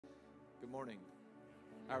morning.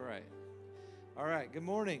 All right. All right. Good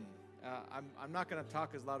morning. I'm not going to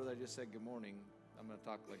talk as loud as I just said good morning. I'm going to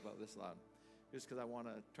talk like about this loud, just because I want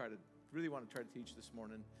to really want to try to teach this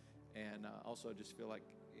morning, and also I just feel like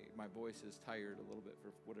my voice is tired a little bit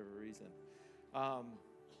for whatever reason. I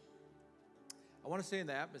want to stay in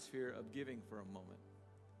the atmosphere of giving for a moment.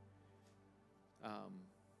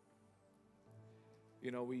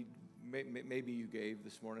 Maybe you gave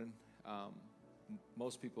this morning.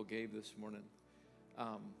 Most people gave this morning,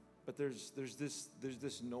 but there's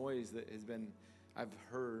this noise that I've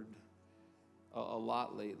heard a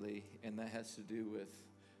lot lately, and that has to do with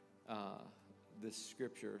this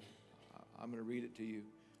scripture. I'm going to read it to you,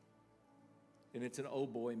 and it's an oh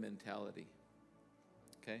boy mentality.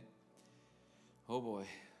 Okay, oh boy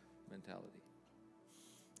mentality.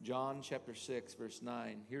 John chapter 6 verse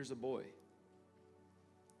 9. Here's a boy.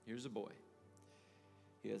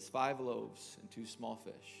 He has 5 loaves and 2 small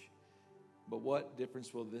fish. But what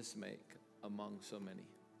difference will this make among so many?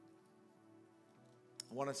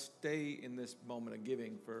 I want to stay in this moment of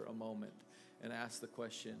giving for a moment and ask the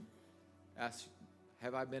question,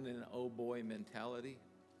 have I been in an oh boy mentality?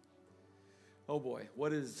 Oh boy,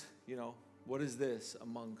 what is this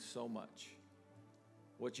among so much?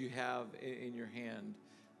 What you have in your hand.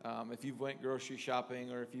 If you've went grocery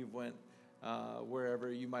shopping or if you've went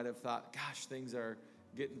wherever, you might have thought, gosh, things are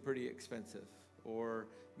getting pretty expensive. Or,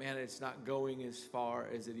 man, it's not going as far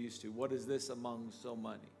as it used to. What is this among so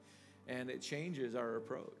many? And it changes our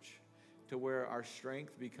approach to where our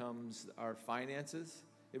strength becomes our finances.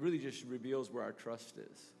 It really just reveals where our trust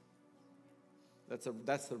is.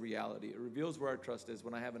 That's the reality. It reveals where our trust is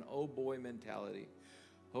when I have an oh boy mentality.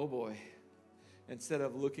 Oh boy. Instead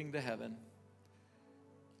of looking to heaven.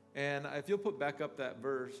 And if you'll put back up that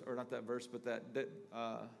verse, or not that verse, but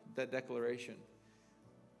that declaration.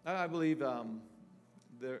 I believe I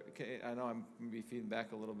know I'm maybe feeding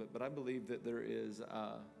back a little bit, but I believe that there is,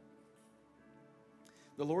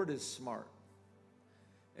 the Lord is smart,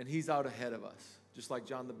 and He's out ahead of us. Just like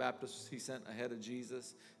John the Baptist, He sent ahead of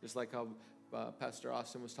Jesus, just like how Pastor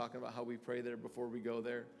Austin was talking about how we pray there before we go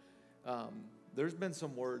there. There's been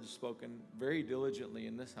some words spoken very diligently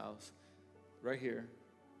in this house, right here,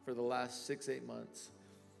 for the last 6-8 months.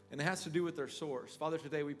 And it has to do with their source. Father,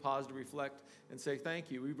 today we pause to reflect and say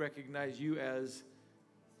thank you. We recognize you as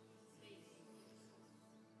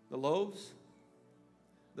the loaves,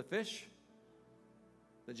 the fish,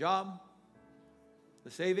 the job,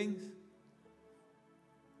 the savings,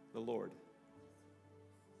 the Lord.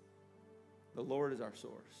 The Lord is our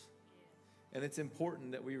source. And it's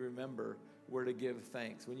important that we remember where to give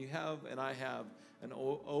thanks. When you have, and I have, an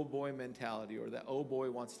oh boy mentality, or that oh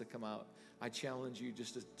boy wants to come out, I challenge you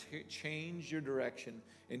just to change your direction,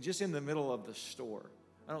 and just in the middle of the store,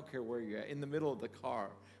 I don't care where you're at, in the middle of the car,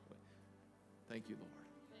 thank you, Lord.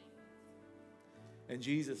 And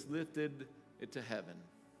Jesus lifted it to heaven.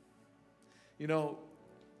 You know,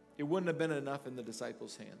 it wouldn't have been enough in the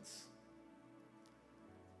disciples' hands,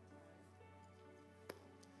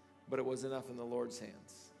 but it was enough in the Lord's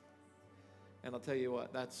hands. And I'll tell you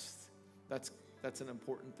what, that's an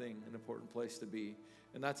important thing, an important place to be.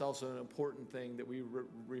 And that's also an important thing that we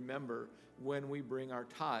remember when we bring our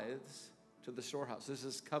tithes to the storehouse. This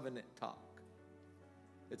is covenant talk.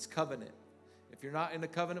 It's covenant. If you're not in a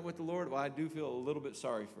covenant with the Lord, well, I do feel a little bit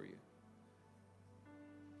sorry for you,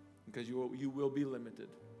 because you will be limited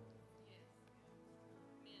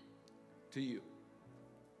to you.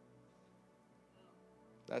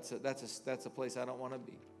 That's a place I don't want to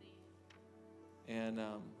be. And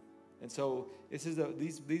so this is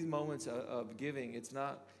these moments of giving. It's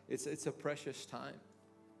a precious time.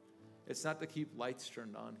 It's not to keep lights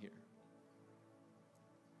turned on here.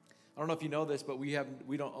 I don't know if you know this, but we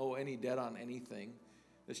don't owe any debt on anything.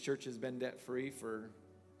 This church has been debt free for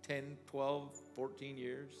 10, 12, 14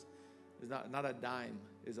 years. There's not a dime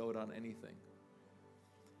is owed on anything.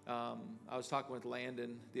 I was talking with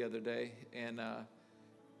Landon the other day, and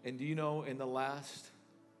do you know, in the last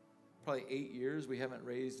probably 8 years, we haven't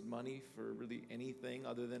raised money for really anything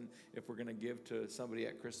other than if we're going to give to somebody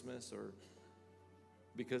at Christmas, or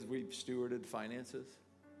because we've stewarded finances.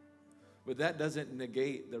 But that doesn't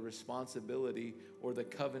negate the responsibility or the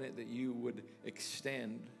covenant that you would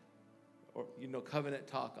extend, or, covenant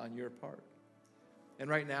talk on your part. And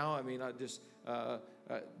right now,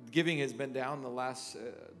 giving has been down the last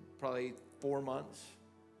probably 4 months.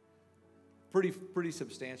 Pretty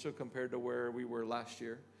substantial compared to where we were last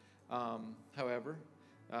year. However,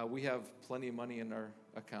 we have plenty of money in our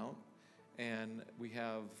account, and we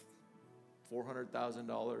have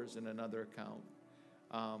 $400,000 in another account.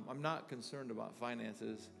 I'm not concerned about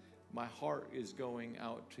finances. My heart is going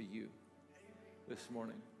out to you. this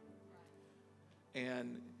morning.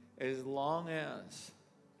 And as long as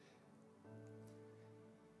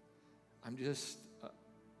I'm just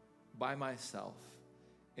by myself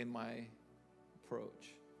in my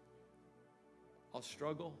approach, I'll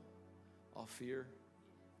struggle, I'll fear.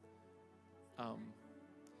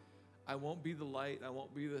 I won't be the light, I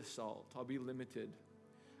won't be the salt, I'll be limited.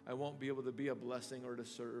 I won't be able to be a blessing or to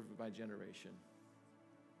serve my generation.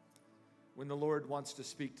 When the Lord wants to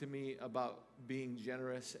speak to me about being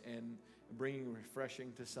generous and bringing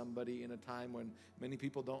refreshing to somebody in a time when many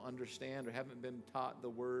people don't understand or haven't been taught the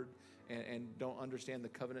word and don't understand the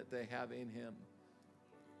covenant they have in him,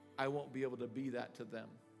 I won't be able to be that to them.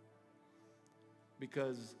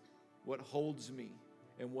 Because what holds me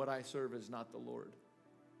and what I serve is not the Lord.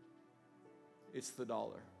 It's the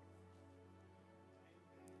dollar.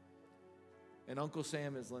 And Uncle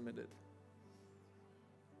Sam is limited.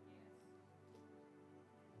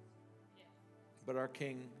 But our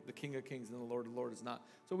King, the King of Kings and the Lord of Lords is not.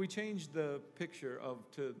 So we changed the picture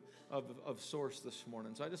of source this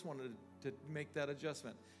morning. So I just wanted to make that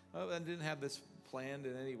adjustment. I didn't have this planned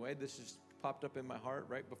in any way. This just popped up in my heart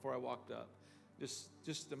right before I walked up. Just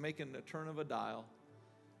making a turn of a dial.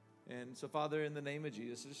 And so, Father, in the name of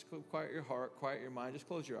Jesus, just quiet your heart, quiet your mind, just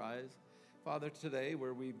close your eyes. Father, today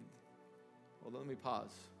let me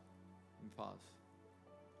pause. Let me pause.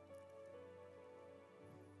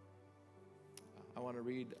 I want to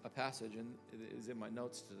read a passage, and it is in my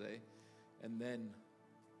notes today. And then,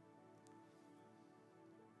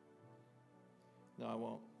 no, I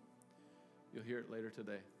won't. You'll hear it later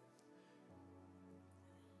today.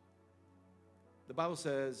 The Bible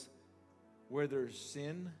says, where there's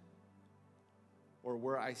sin, or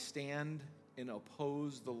where I stand and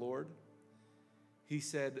oppose the Lord, he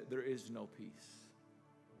said, there is no peace.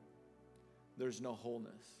 There's no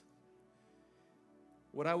wholeness.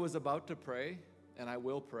 What I was about to pray, and I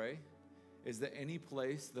will pray, is that any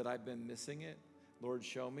place that I've been missing it, Lord,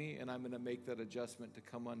 show me, and I'm going to make that adjustment to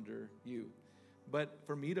come under you. But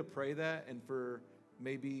for me to pray that, and for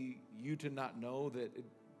maybe you to not know that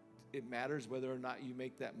it matters whether or not you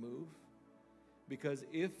make that move, because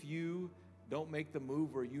if you don't make the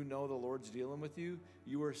move where you know the Lord's dealing with you,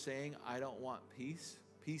 you are saying, I don't want peace,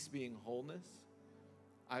 peace being wholeness.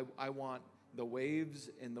 I want the waves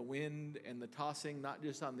and the wind and the tossing, not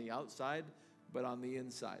just on the outside, but on the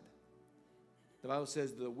inside. The Bible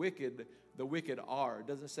says the wicked are. It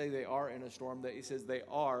doesn't say they are in a storm. It says they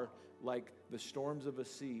are like the storms of a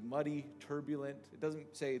sea, muddy, turbulent. It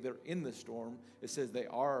doesn't say they're in the storm. It says they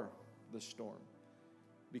are the storm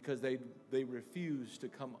because they refuse to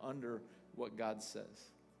come under what God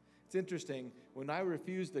says. It's interesting. When I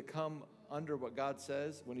refuse to come under what God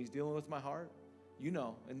says, when he's dealing with my heart, you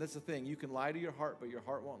know, and that's the thing. You can lie to your heart, but your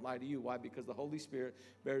heart won't lie to you. Why? Because the Holy Spirit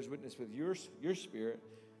bears witness with your spirit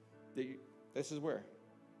that this is where.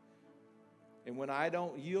 And when I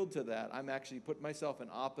don't yield to that, I'm actually putting myself in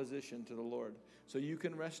opposition to the Lord. So you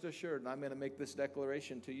can rest assured, and I'm going to make this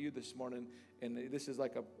declaration to you this morning, and this is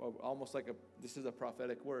like this is a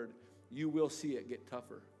prophetic word. You will see it get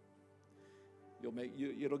tougher.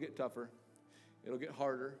 It'll get tougher. It'll get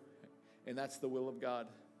harder, and that's the will of God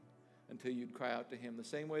until you'd cry out to him. The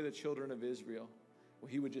same way the children of Israel,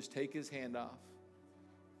 where he would just take his hand off.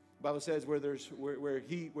 The Bible says where there's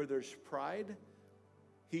pride,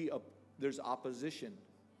 there's opposition,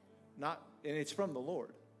 and it's from the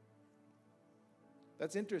Lord.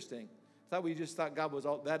 That's interesting. We just thought God was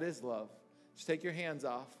all that is love. Just take your hands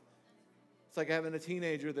off. It's like having a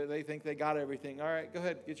teenager that they think they got everything. All right, go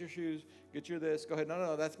ahead, get your shoes, get your this. Go ahead.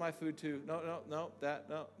 No, that's my food too. No,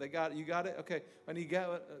 they got it. You got it. Okay, and you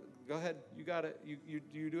got it. Go ahead, you got it.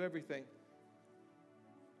 You do everything.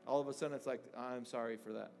 All of a sudden, it's like I'm sorry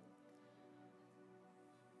for that.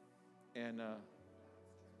 And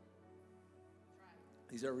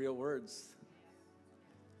these are real words.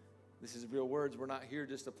 This is real words. We're not here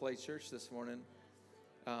just to play church this morning.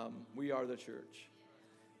 We are the church.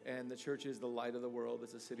 And the church is the light of the world.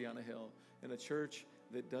 It's a city on a hill. And a church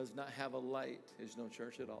that does not have a light is no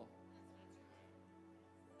church at all.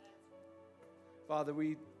 Father,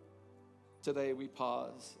 today we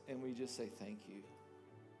pause and we just say thank you.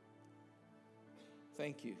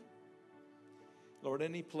 Thank you. Lord,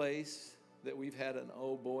 any place that we've had an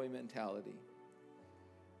oh boy mentality,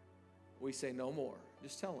 we say no more.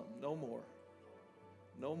 Just tell them, no more.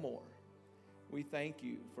 No more. We thank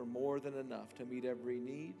you for more than enough to meet every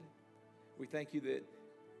need. We thank you that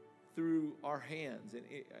through our hands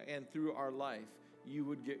and through our life, you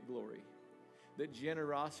would get glory. That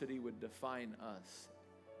generosity would define us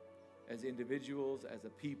as individuals, as a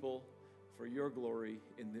people, for your glory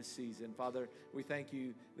in this season. Father, we thank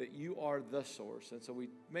you that you are the source. And so we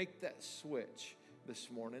make that switch this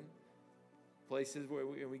morning. Places where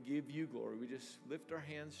we give you glory. We just lift our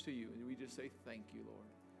hands to you and we just say, thank you, Lord.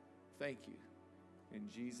 Thank you. In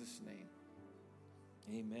Jesus' name.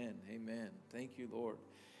 Amen. Amen. Thank you, Lord.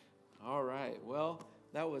 All right. Well,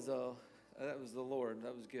 that was the Lord.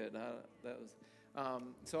 That was good.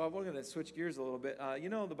 So I'm going to switch gears a little bit.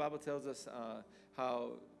 The Bible tells us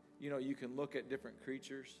how, you can look at different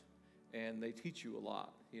creatures and they teach you a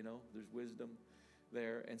lot. There's wisdom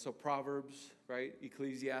there. And so Proverbs, right?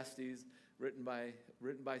 Ecclesiastes, written by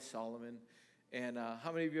Solomon. And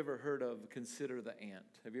how many of you ever heard of consider the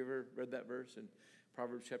ant? Have you ever read that verse in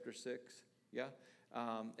Proverbs chapter 6? Yeah?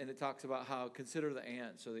 And it talks about how consider the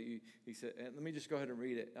ant, so that he said, and let me just go ahead and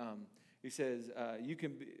read it. He says, you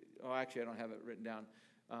can be, actually I don't have it written down,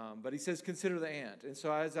 but he says consider the ant. And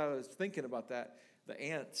so as I was thinking about that, the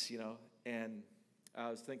ants, and I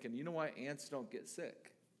was thinking, why ants don't get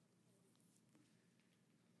sick?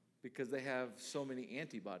 Because they have so many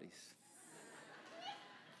antibodies.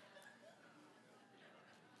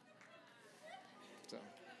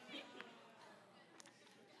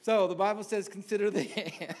 So the Bible says, consider the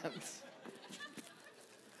ants.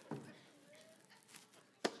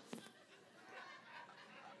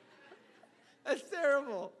 That's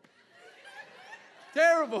terrible.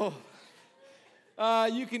 Terrible.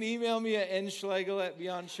 You can email me at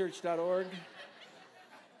nschlegel@beyondchurch.org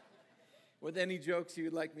with any jokes you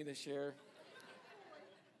would like me to share.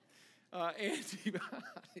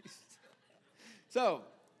 Antibodies. So,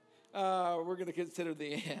 we're going to consider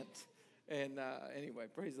the ant. And anyway,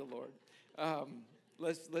 praise the Lord.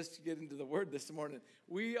 Let's get into the word this morning.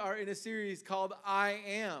 We are in a series called I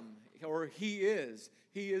Am, or He Is.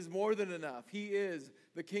 He is more than enough. He is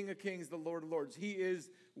the King of Kings, the Lord of Lords. He is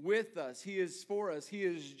with us. He is for us. He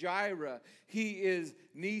is Jireh. He is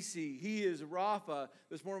Nisi. He is Rapha.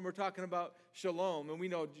 This morning we're talking about Shalom. And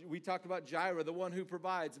we talked about Jireh, the one who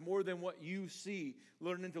provides more than what you see,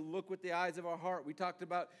 learning to look with the eyes of our heart. We talked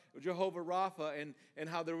about Jehovah Rapha and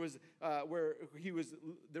how there was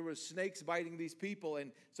snakes biting these people.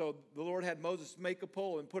 And so the Lord had Moses make a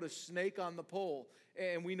pole and put a snake on the pole.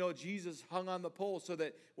 And we know Jesus hung on the pole so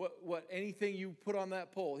that what anything you put on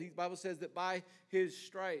that pole, the Bible says that by his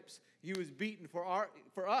stripes he was beaten for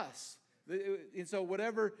us. And so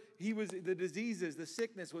whatever the diseases, the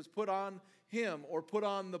sickness was put on him or put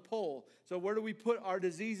on the pole. So where do we put our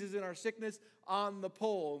diseases and our sickness? On the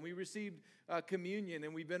pole. And we received communion,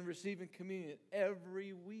 and we've been receiving communion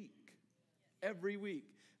every week,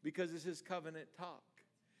 because this is covenant talk.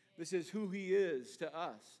 This is who he is to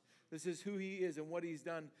us. This is who he is and what he's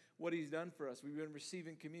done for us. We've been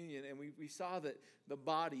receiving communion, and we saw that the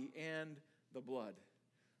body and the blood.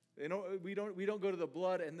 We don't go to the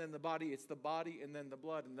blood and then the body. It's the body and then the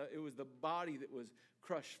blood. And it was the body that was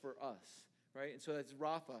crushed for us, right? And so that's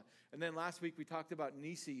Rapha. And then last week we talked about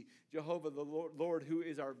Nisi, Jehovah the Lord, who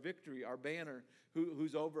is our victory, our banner,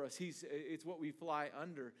 who's over us. It's what we fly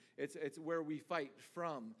under. It's where we fight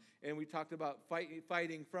from. And we talked about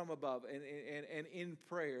fighting from above and in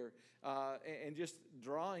prayer and just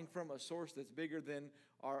drawing from a source that's bigger than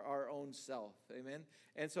our own self. Amen.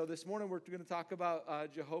 And so this morning we're going to talk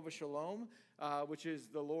about Jehovah Shalom, which is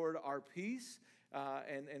the Lord our peace.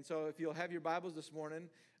 And so if you'll have your Bibles this morning,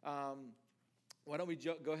 why don't we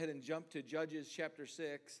go ahead and jump to Judges chapter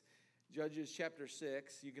 6. Judges chapter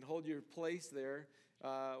 6. You can hold your place there.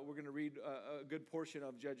 We're going to read a good portion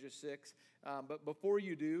of Judges 6. But before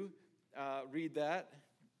you do read that,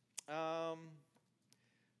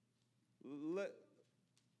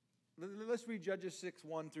 let's read Judges 6,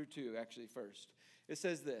 1 through 2, actually, first. It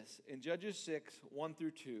says this, in Judges 6, 1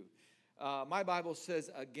 through 2. My Bible says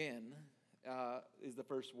again is the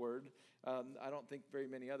first word. I don't think very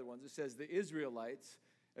many other ones. It says the Israelites.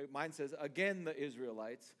 Mine says again the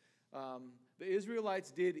Israelites. The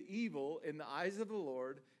Israelites did evil in the eyes of the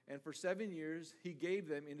Lord, and for 7 years he gave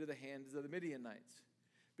them into the hands of the Midianites.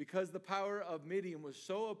 Because the power of Midian was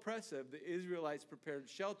so oppressive, the Israelites prepared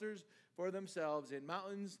shelters for themselves in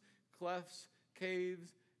mountains, clefts,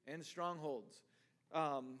 caves, and strongholds.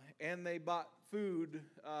 And they bought food,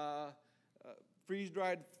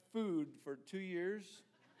 freeze-dried food for 2 years,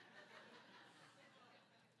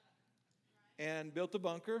 and built a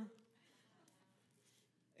bunker,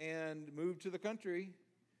 and moved to the country,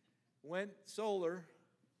 went solar,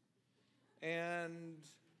 and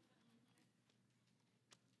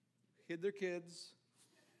hid their kids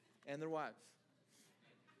and their wives.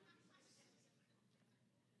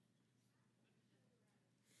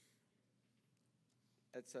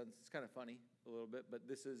 It's kind of funny a little bit, but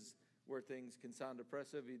this is where things can sound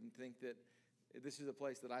oppressive, you can think that this is a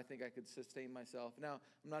place that I think I could sustain myself. Now,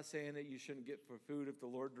 I'm not saying that you shouldn't get for food if the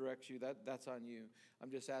Lord directs you. That's on you. I'm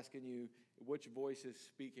just asking you, which voice is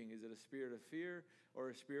speaking? Is it a spirit of fear or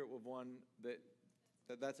a spirit of one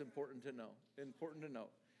that's important to know? Important to know.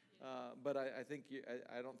 But I think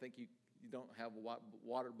I don't think you don't have a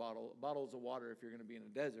bottles of water if you're going to be in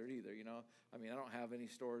a desert either. You know, I mean, I don't have any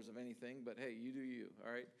stores of anything, but hey, you do you.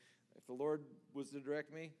 All right. If the Lord was to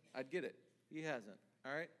direct me, I'd get it. He hasn't.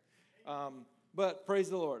 All right. But praise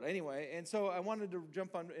the Lord. Anyway, and so I wanted to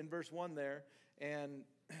jump on in verse 1 there, and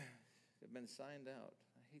I've been signed out.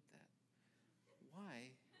 I hate that.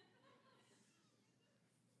 Why?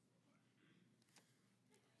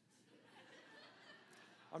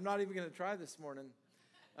 I'm not even going to try this morning.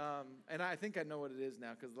 And I think I know what it is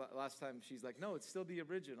now, because last time she's like, no, it's still the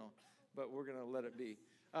original, but we're going to let it be.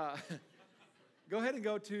 Go ahead and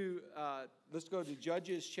let's go to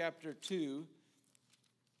Judges chapter 2.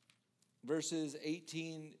 Verses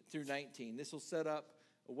 18 through 19. This will set up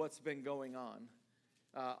what's been going on,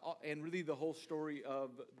 and really the whole story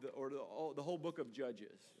of the whole book of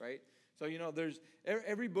Judges, right? So there's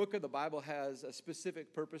every book of the Bible has a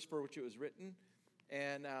specific purpose for which it was written,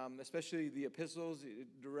 and especially the epistles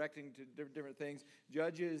directing to different things.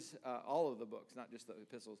 Judges, all of the books, not just the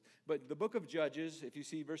epistles, but the book of Judges. If you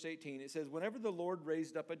see verse 18, it says, "Whenever the Lord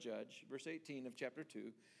raised up a judge," verse 18 of chapter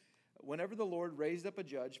 2. Whenever the Lord raised up a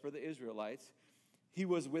judge for the Israelites, he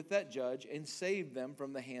was with that judge and saved them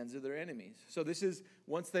from the hands of their enemies. So this is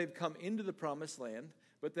once they've come into the promised land,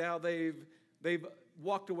 but now they've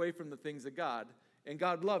walked away from the things of God, and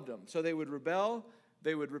God loved them. So they would rebel,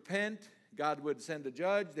 they would repent, God would send a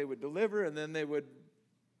judge, they would deliver, and then they would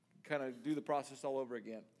kind of do the process all over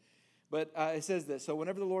again. But it says this, so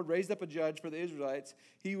whenever the Lord raised up a judge for the Israelites,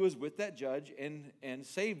 he was with that judge and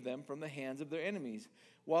saved them from the hands of their enemies,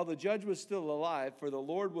 while the judge was still alive, for the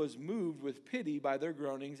Lord was moved with pity by their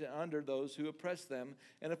groanings under those who oppressed them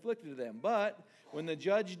and afflicted them. But when the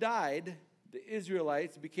judge died, the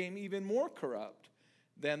Israelites became even more corrupt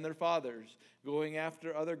than their fathers, going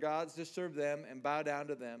after other gods to serve them and bow down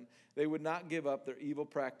to them. They would not give up their evil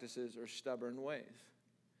practices or stubborn ways.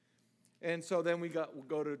 And so then we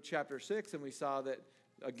go to chapter 6, and we saw that,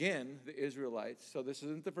 again, the Israelites, so this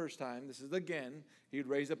isn't the first time, this is again, he'd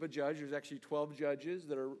raise up a judge. There's actually 12 judges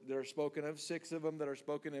that are spoken of, 6 of them that are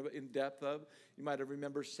spoken of in depth of. You might have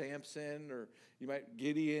remembered Samson, or you might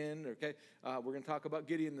Gideon, okay? We're going to talk about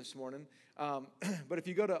Gideon this morning. But if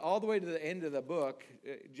you go all the way to the end of the book,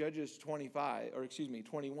 Judges 21,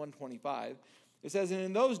 25, it says, "And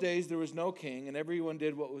in those days there was no king, and everyone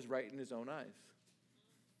did what was right in his own eyes."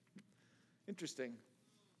 Interesting.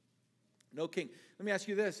 No king. Let me ask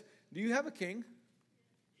you this. Do you have a king?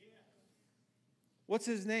 Yes. What's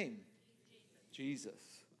his name?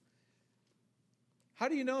 Jesus. How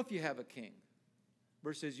do you know if you have a king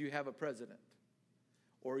versus you have a president?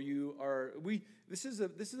 Or this is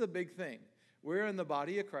a big thing. We're in the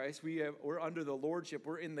body of Christ. We're under the lordship.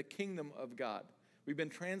 We're in the kingdom of God. We've been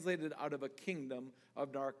translated out of a kingdom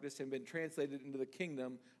of darkness and been translated into the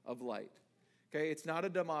kingdom of light. Okay, it's not a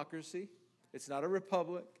democracy. It's not a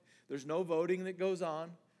republic. There's no voting that goes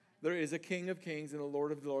on. There is a King of Kings and a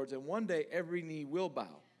Lord of Lords, and one day every knee will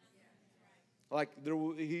bow. Like there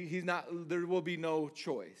will be no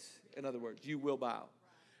choice. In other words, you will bow.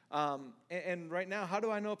 And right now, how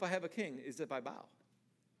do I know if I have a king? Is if I bow.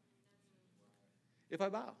 If I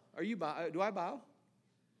bow. Do I bow?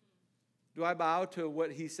 Do I bow to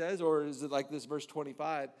what he says, or is it like this verse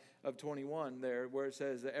 25 of 21 there, where it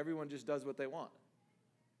says that everyone just does what they want?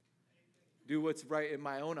 Do what's right in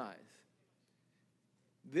my own eyes.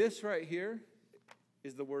 This right here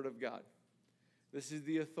is the Word of God. This is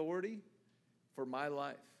the authority for my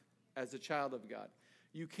life as a child of God.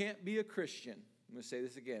 You can't be a Christian, I'm going to say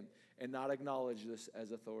this again, and not acknowledge this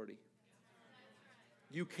as authority.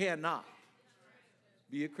 You cannot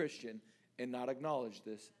be a Christian and not acknowledge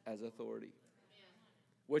this as authority.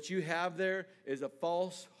 What you have there is a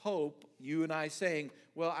false hope, you and I saying,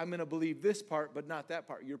 well, I'm going to believe this part, but not that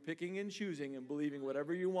part. You're picking and choosing and believing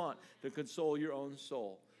whatever you want to console your own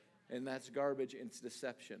soul. And that's garbage, and it's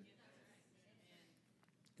deception.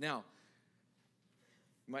 Now,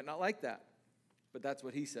 you might not like that, but that's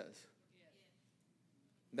what he says.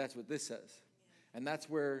 That's what this says. And that's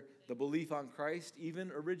where the belief on Christ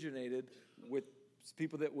even originated with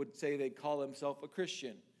people that would say they call themselves a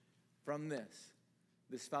Christian from this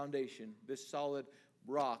foundation, this solid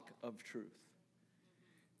rock of truth.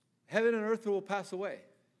 Heaven and earth will pass away,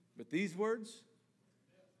 but these words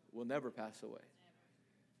will never pass away.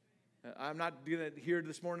 I'm not here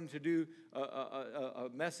this morning to do a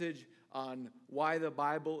message on why the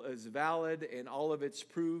Bible is valid and all of its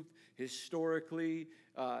proof historically,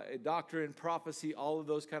 doctrine, prophecy, all of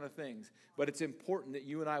those kind of things. But it's important that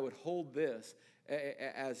you and I would hold this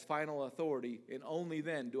as final authority, and only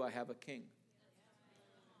then do I have a king.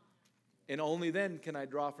 And only then can I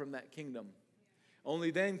draw from that kingdom.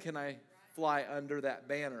 Only then can I fly under that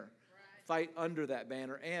banner, fight under that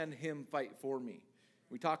banner, and him fight for me.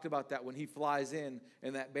 We talked about that when he flies in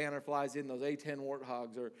and that banner flies in, those A-10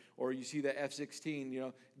 Warthogs, or you see the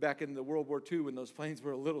F-16, back in the World War II when those planes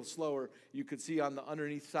were a little slower, you could see on the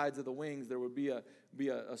underneath sides of the wings there would be a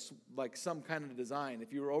like some kind of design.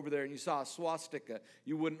 If you were over there and you saw a swastika,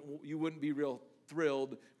 you wouldn't be real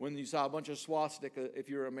thrilled when you saw a bunch of swastika if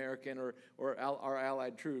you're American or our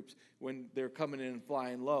allied troops when they're coming in and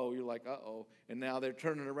flying low. You're like, uh-oh. And now they're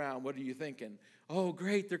turning around. What are you thinking? Oh,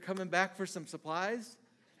 great, they're coming back for some supplies?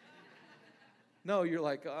 No, you're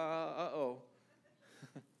like, uh-oh.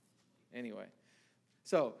 Anyway,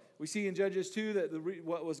 so we see in Judges 2 that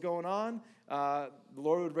what was going on, the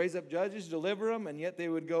Lord would raise up judges, deliver them, and yet they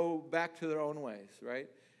would go back to their own ways, right?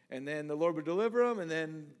 And then the Lord would deliver them, and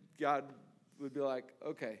then God would be like,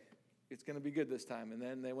 okay, it's going to be good this time. And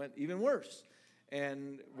then they went even worse.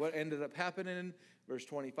 And what ended up happening, verse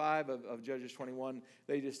 25 of Judges 21,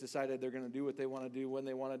 they just decided they're going to do what they want to do, when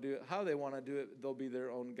they want to do it, how they want to do it. They'll be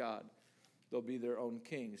their own God. They'll be their own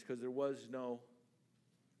kings, because there was no,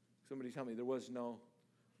 somebody tell me, there was no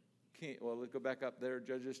king. Well, let's go back up there,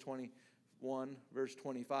 Judges 21, verse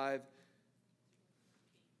 25.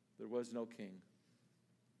 There was no king.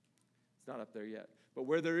 It's not up there yet. But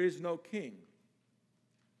where there is no king,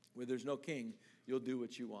 you'll do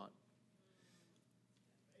what you want.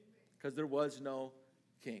 Because there was no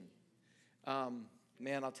king.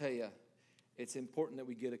 Man, I'll tell you, it's important that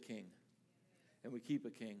we get a king. And we keep a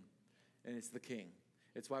king. And it's the king.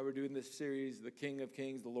 It's why we're doing this series, the King of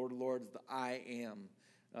Kings, the Lord of Lords, the I am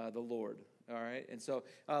the Lord. All right? And so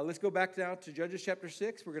let's go back now to Judges chapter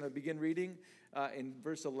 6. We're going to begin reading in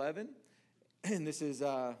verse 11. And this is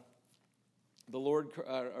the Lord,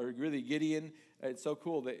 or really Gideon. It's so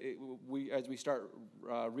cool that as we start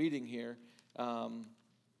reading here,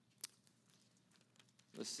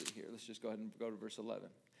 let's see here. Let's just go ahead and go to verse 11.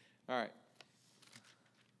 All right.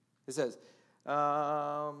 It says,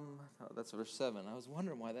 that's verse 7. I was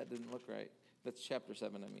wondering why that didn't look right. That's chapter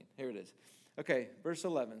 7, I mean. Here it is. Okay, verse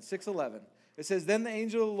 11, 6:11. It says, then the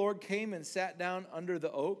angel of the Lord came and sat down under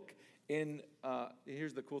the oak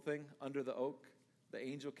here's the cool thing, under the oak. The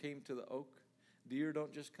angel came to the oak. Deer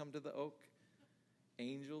don't just come to the oak.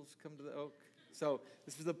 Angels come to the oak. So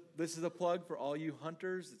this is a plug for all you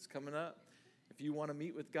hunters. It's coming up. If you want to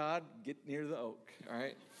meet with God, get near the oak, all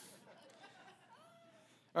right?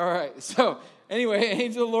 All right, so anyway,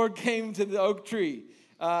 angel of the Lord came to the oak tree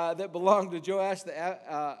that belonged to Joash the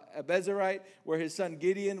Abezerite, where his son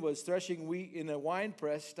Gideon was threshing wheat in a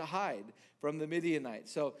winepress to hide from the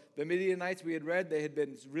Midianites. So the Midianites, we had read, they had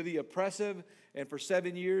been really oppressive, and for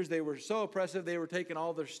 7 years they were so oppressive they were taking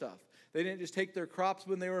all their stuff. They didn't just take their crops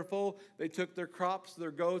when they were full. They took their crops,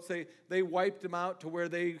 their goats, they wiped them out to where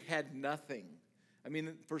they had nothing. I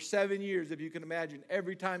mean, for 7 years, if you can imagine,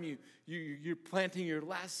 every time you're planting your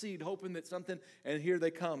last seed, hoping that something, and here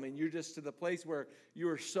they come, and you're just to the place where you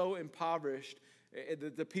are so impoverished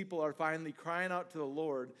that the people are finally crying out to the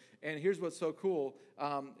Lord. And here's what's so cool.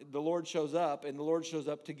 The Lord shows up, and the Lord shows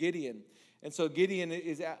up to Gideon. And so Gideon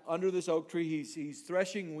is under this oak tree. He's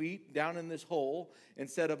threshing wheat down in this hole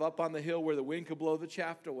instead of up on the hill where the wind could blow the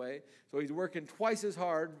chaff away. So he's working twice as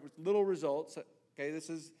hard with little results. Okay, this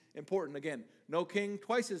is important. Again, no king,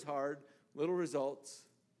 twice as hard, little results.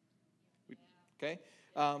 Okay?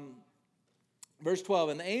 Verse 12,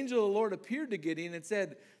 and the angel of the Lord appeared to Gideon and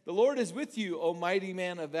said, the Lord is with you, O mighty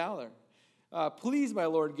man of valor. Please, my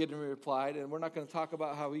Lord, Gideon replied, and we're not going to talk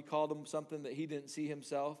about how he called him something that he didn't see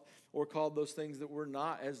himself or called those things that were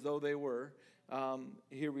not as though they were.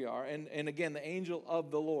 Here we are. And again, the angel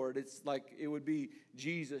of the Lord, it's like it would be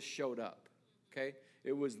Jesus showed up. Okay?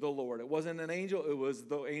 It was the Lord. It wasn't an angel. It was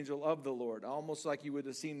the angel of the Lord. Almost like you would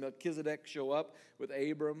have seen Melchizedek show up with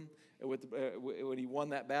Abram when he won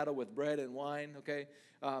that battle with bread and wine. Okay,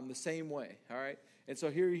 the same way. All right. And so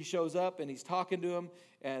here he shows up and he's talking to him.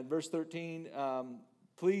 And verse 13,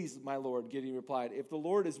 please, my Lord, Gideon replied, if the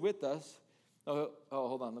Lord is with us. Oh,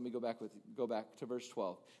 hold on. Let me go back to verse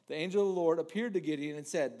 12. The angel of the Lord appeared to Gideon and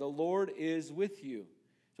said, the Lord is with you.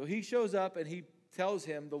 So he shows up and he tells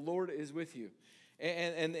him, the Lord is with you.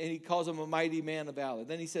 And he calls him a mighty man of valor.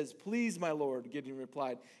 Then he says, please, my Lord, Gideon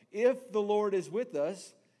replied, if the Lord is with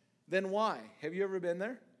us, then why? Have you ever been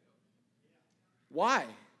there? Why?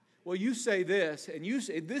 Well, you say this, and you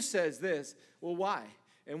say this says this. Well, why?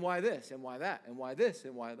 And why this? And why that? And why this?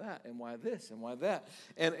 And why that? And why this? And why that?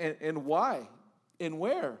 And why? And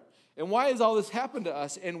where? And why has all this happened to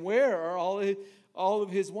us? And where are all of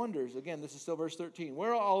his wonders? Again, this is still verse 13.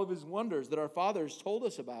 Where are all of his wonders that our fathers told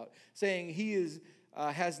us about, saying,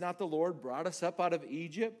 has not the Lord brought us up out of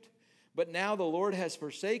Egypt? But now the Lord has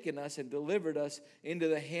forsaken us and delivered us into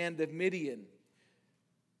the hand of Midian.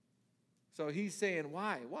 So he's saying,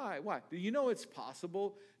 why? Do you know it's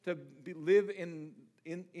possible to live in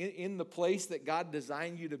the place that God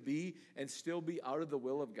designed you to be and still be out of the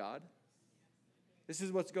will of God? This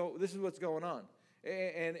is what's going on.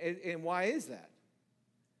 And why is that?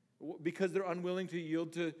 Because they're unwilling to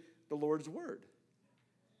yield to the Lord's word.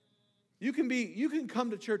 You can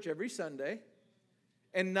come to church every Sunday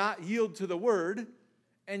and not yield to the word,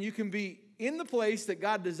 and you can be in the place that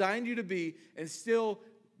God designed you to be and still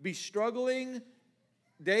be struggling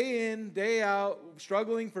day in, day out,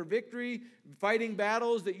 struggling for victory, fighting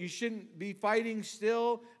battles that you shouldn't be fighting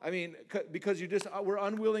still. I mean, because we're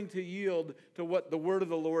unwilling to yield to what the word of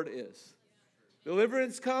the Lord is.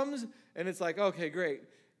 Deliverance comes, and it's like, okay, great.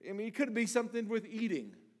 I mean, it could be something with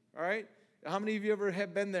eating, all right? How many of you ever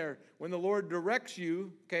have been there when the Lord directs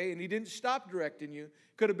you, okay, and he didn't stop directing you?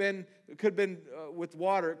 It could have been with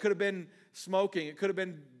water. It could have been smoking. It could have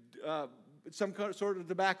been some sort of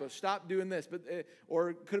tobacco. Stop doing this. Or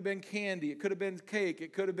it could have been candy. It could have been cake.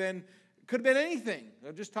 It could have been anything.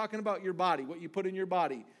 I'm just talking about your body, what you put in your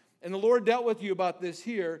body. And the Lord dealt with you about this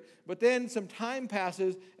here, but then some time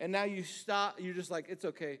passes, and now you stop. You're just like, it's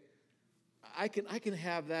okay. I can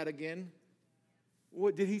have that again.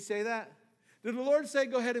 What did he say that? Did the Lord say,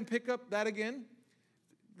 go ahead and pick up that again?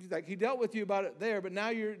 Like he dealt with you about it there, but now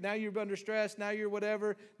you're under stress. Now you're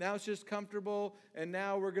whatever. Now it's just comfortable, and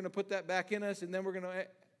now we're going to put that back in us, and then we're going to.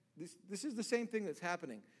 This is the same thing that's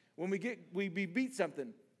happening when we beat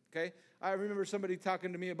something. Okay, I remember somebody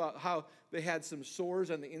talking to me about how they had some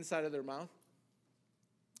sores on the inside of their mouth,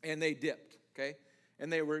 and they dipped. Okay,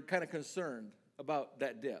 and they were kind of concerned about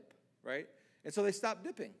that dip, right? And so they stopped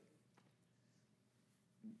dipping.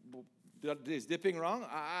 Is dipping wrong?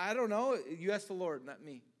 I don't know. You ask the Lord, not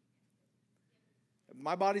me.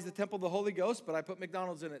 My body's the temple of the Holy Ghost, but I put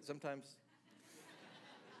McDonald's in it sometimes.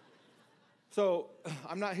 So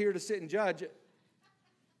I'm not here to sit and judge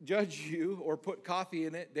you or put coffee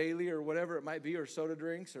in it daily or whatever it might be, or soda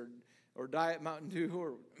drinks or Diet Mountain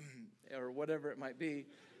Dew or whatever it might be.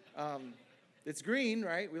 It's green,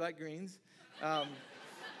 right? We like greens. Well,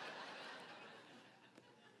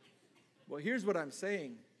 here's what I'm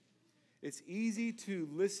saying. It's easy to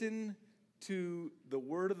listen to the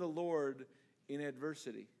word of the Lord in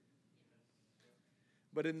adversity.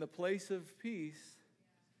 But in the place of peace,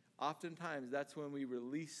 oftentimes that's when we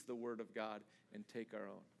release the word of God and take our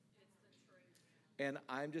own. And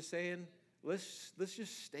I'm just saying, let's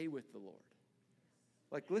just stay with the Lord.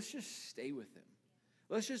 Like, let's just stay with him.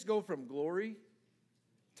 Let's just go from glory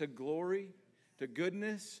to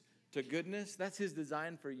goodness to goodness. That's his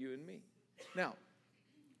design for you and me. Now,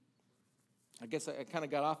 I guess I kind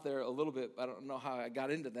of got off there a little bit. I don't know how I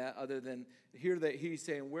got into that other than here that he's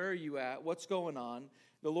saying, where are you at? What's going on?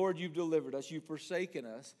 The Lord, you've delivered us. You've forsaken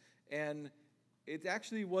us. And it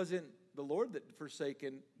actually wasn't the Lord that forsook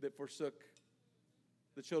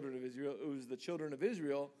the children of Israel. It was the children of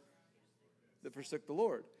Israel that forsook the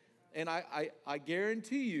Lord. And I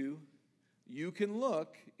guarantee you can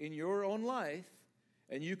look in your own life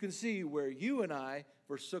and you can see where you and I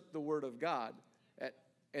forsook the word of God.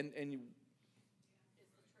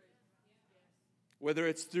 Whether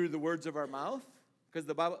it's through the words of our mouth, because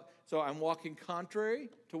the Bible, so I'm walking contrary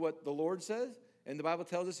to what the Lord says, and the Bible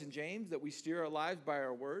tells us in James that we steer our lives by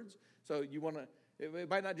our words. So it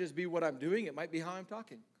might not just be what I'm doing, it might be how I'm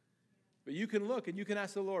talking. But you can look and you can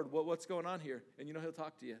ask the Lord, what's going on here? And you know he'll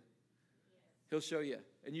talk to you. He'll show you,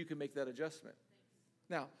 and you can make that adjustment.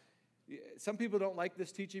 Now, some people don't like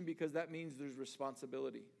this teaching because that means there's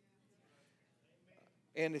responsibility.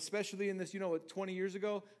 And especially in this, 20 years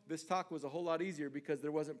ago, this talk was a whole lot easier because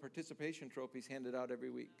there wasn't participation trophies handed out every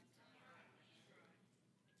week.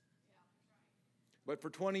 But for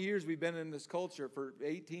 20 years, we've been in this culture, for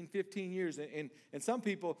 18, 15 years. And some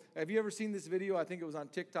people, have you ever seen this video? I think it was on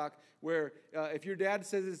TikTok, where if your dad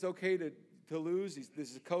says it's okay to lose, this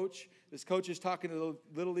is a coach. This coach is talking to the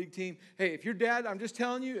Little League team. Hey, I'm just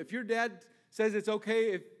telling you, if your dad says it's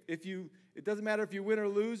okay it doesn't matter if you win or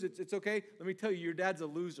lose, it's okay. Let me tell you, your dad's a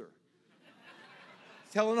loser.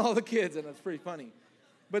 Telling all the kids, and it's pretty funny.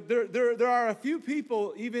 But there are a few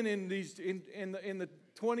people, even in the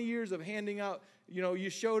 20 years of handing out, you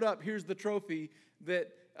showed up, here's the trophy,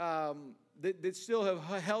 that still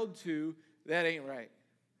have held to, that ain't right.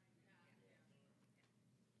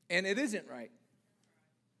 And it isn't right.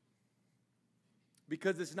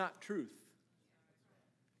 Because it's not truth.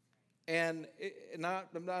 And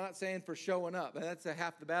I'm not saying for showing up. That's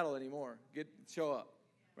half the battle anymore. Show up,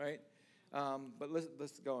 right? But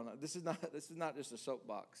let's go on. This is not just a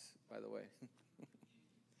soapbox, by the way.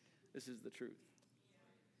 This is the truth.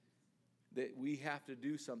 That we have to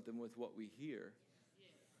do something with what we hear.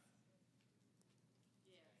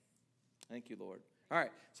 Thank you, Lord. All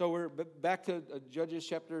right, so we're back to Judges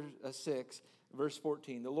chapter 6, verse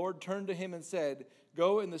 14. The Lord turned to him and said,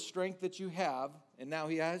 go in the strength that you have. And now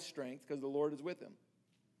he has strength because the Lord is with him.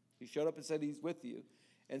 He showed up and said he's with you.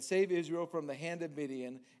 And save Israel from the hand of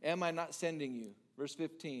Midian. Am I not sending you? Verse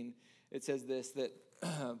 15, it says this, that,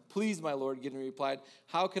 please, my Lord, Gideon replied,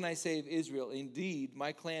 how can I save Israel? Indeed,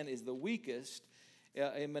 my clan is the weakest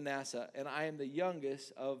in Manasseh, and I am the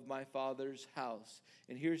youngest of my father's house.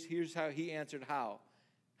 And here's how he answered, how?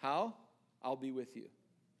 How? I'll be with you.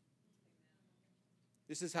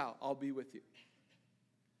 This is how. I'll be with you.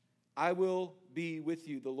 I will be with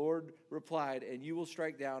you, the Lord replied, and you will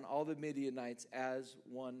strike down all the Midianites as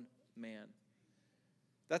one man.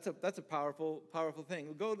 That's a powerful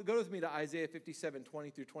thing. Go with me to Isaiah 57, 20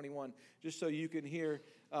 through 21, just so you can hear,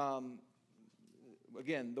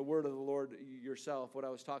 again, the word of the Lord yourself, what I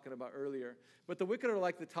was talking about earlier. But the wicked are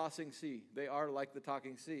like the tossing sea. They are like the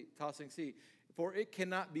tossing sea. For it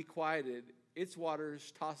cannot be quieted. Its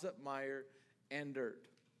waters toss up mire and dirt.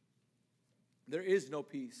 There is no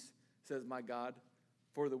peace, says my God,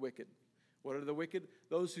 for the wicked. What are the wicked?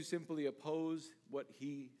 Those who simply oppose what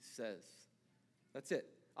he says. That's it.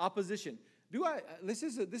 Opposition. This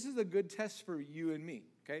is a good test for you and me,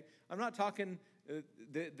 okay? I'm not talking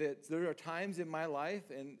that there are times in my life,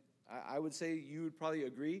 and I would say you would probably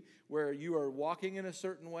agree, where you are walking in a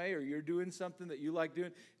certain way or you're doing something that you like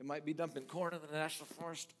doing. It might be dumping corn in the national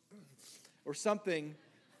forest or something.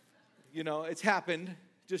 You know, it's happened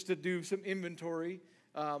just to do some inventory.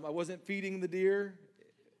 I wasn't feeding the deer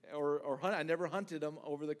or hunt. I never hunted them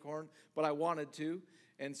over the corn, but I wanted to.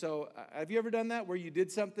 And so have you ever done that where you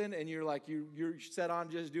did something and you're like, you're set on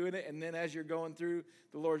just doing it, and then as you're going through,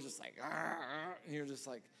 the Lord's just like, and you're just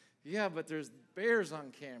like, yeah, but there's bears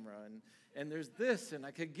on camera, and there's this, and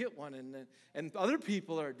I could get one, and other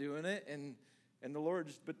people are doing it, and the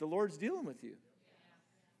Lord's dealing with you.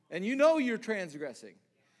 And you know you're transgressing,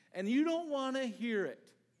 and you don't want to hear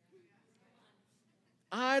it.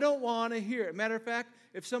 I don't want to hear it. Matter of fact,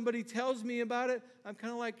 if somebody tells me about it, I'm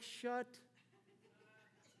kind of like, shut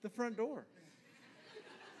the front door.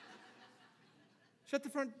 Shut the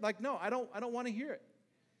front, like, no, I don't want to hear it.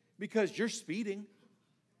 Because you're speeding.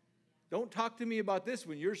 Don't talk to me about this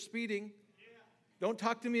when you're speeding. Don't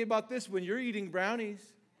talk to me about this when you're eating brownies.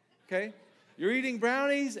 Okay? You're eating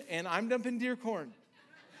brownies and I'm dumping deer corn.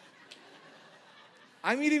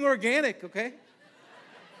 I'm eating organic, okay?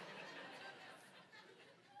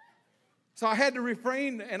 So I had to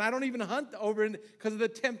refrain, and I don't even hunt over it because of the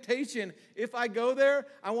temptation. If I go there,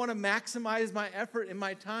 I want to maximize my effort and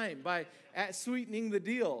my time by sweetening the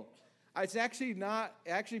deal. It's actually not. I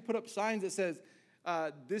actually put up signs that says,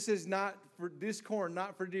 "This is not for this corn,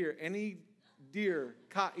 not for deer. Any deer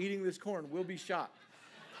caught eating this corn will be shot."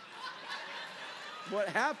 What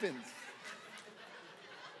happens?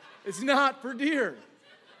 It's not for deer.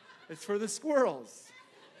 It's for the squirrels.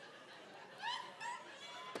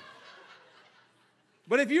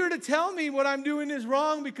 But if you were to tell me what I'm doing is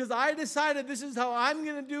wrong because I decided this is how I'm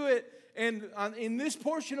going to do it, and in this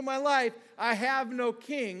portion of my life, I have no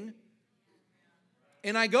king,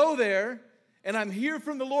 and I go there, and I'm hear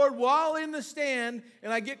from the Lord while in the stand,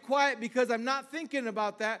 and I get quiet because I'm not thinking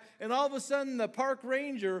about that, and all of a sudden the park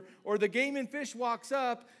ranger or the game and fish walks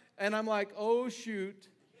up, and I'm like, oh, shoot.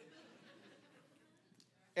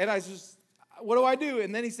 And I just, what do I do?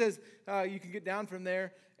 And then he says, you can get down from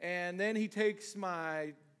there. And then he takes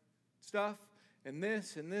my stuff and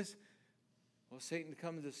this and this. Well, Satan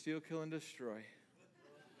comes to steal, kill, and destroy.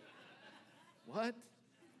 What?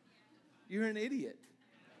 You're an idiot.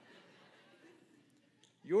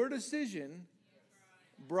 Your decision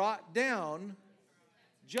brought down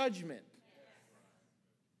judgment.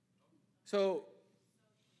 So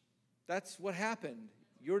that's what happened.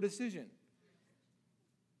 Your decision.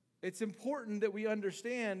 It's important that we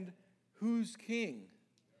understand who's king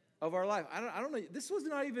of our life. I don't know. This was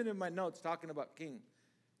not even in my notes talking about king.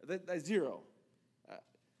 Zero.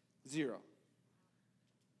 Zero.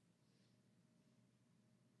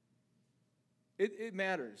 It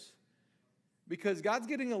matters. Because God's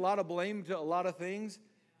getting a lot of blame to a lot of things,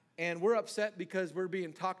 and we're upset because we're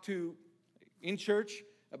being talked to in church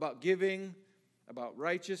about giving, about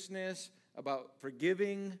righteousness, about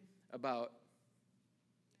forgiving, about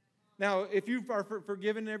Now, if you are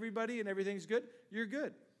forgiven everybody and everything's good, you're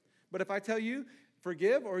good. But if I tell you,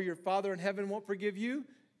 forgive, or your Father in heaven won't forgive you,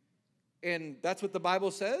 and that's what the Bible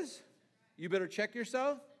says, you better check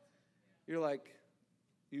yourself. You're like,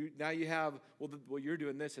 now you have, well, you're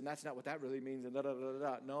doing this, and that's not what that really means, and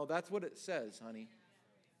da-da-da-da-da. No, that's what it says, honey.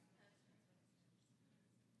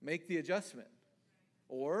 Make the adjustment.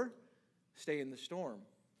 Or stay in the storm.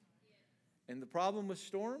 And the problem with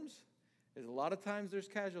storms is a lot of times there's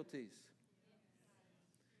casualties.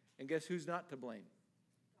 And guess who's not to blame?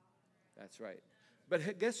 That's right.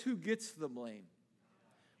 But guess who gets the blame?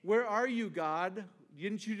 Where are you, God?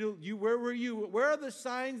 Didn't you where were you? Where are the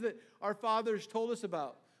signs that our fathers told us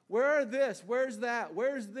about? Where are this? Where's that?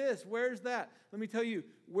 Where's this? Where's that? Let me tell you,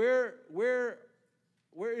 where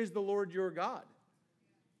is the Lord your God?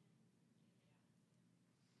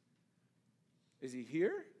 Is he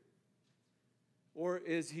here? Or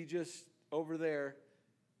is he just over there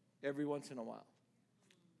every once in a while?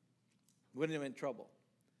 When I'm in trouble.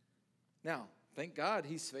 Now, thank God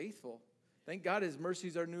he's faithful. Thank God his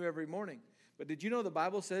mercies are new every morning. But did you know the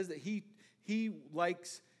Bible says that he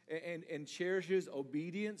likes and cherishes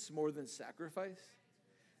obedience more than sacrifice?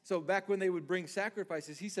 So back when they would bring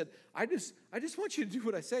sacrifices, he said, I just want you to do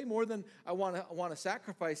what I say more than I want to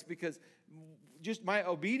sacrifice, because just my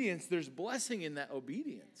obedience, there's blessing in that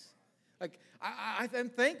obedience. Like, I'm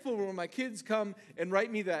thankful when my kids come and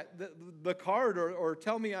write me the card or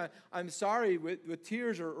tell me I'm sorry with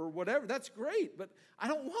tears or whatever. That's great, but I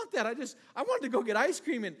don't want that. I wanted to go get ice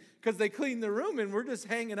cream because they cleaned the room and we're just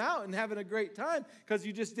hanging out and having a great time because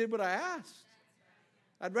you just did what I asked.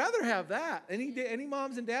 I'd rather have that. Any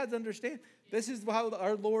moms and dads understand this is how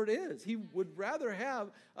our Lord is. He would rather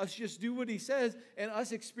have us just do what he says and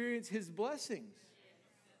us experience his blessings.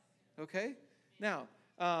 Okay? Now,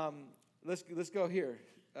 let's go here.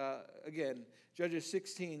 Again, Judges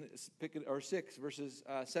 6, verses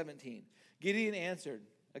 17. Gideon answered.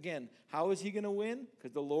 Again, how is he going to win?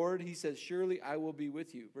 Because the Lord, he says, surely I will be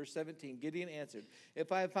with you. Verse 17, Gideon answered,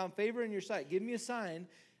 if I have found favor in your sight, give me a sign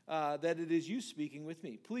that it is you speaking with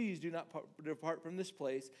me. Please do not depart from this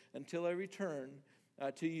place until I return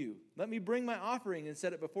to you. Let me bring my offering and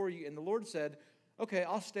set it before you. And the Lord said, okay,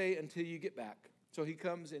 I'll stay until you get back. So he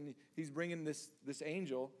comes and he's bringing this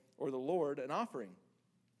angel, or the Lord, an offering.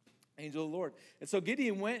 Angel of the Lord. And so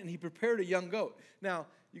Gideon went and he prepared a young goat. Now,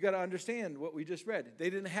 you got to understand what we just read. They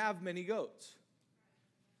didn't have many goats.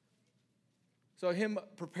 So him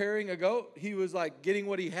preparing a goat, he was like getting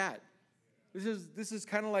what he had. This is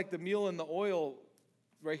kind of like the meal and the oil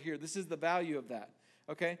right here. This is the value of that.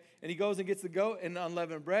 Okay? And he goes and gets the goat and the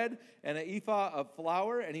unleavened bread and an ephah of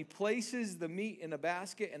flour, and he places the meat in a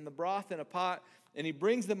basket and the broth in a pot, and he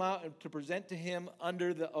brings them out to present to him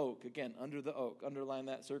under the oak. Again, under the oak. Underline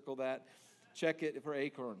that, circle that, check it for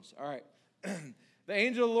acorns. All right. The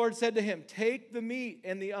angel of the Lord said to him, take the meat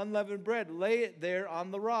and the unleavened bread, lay it there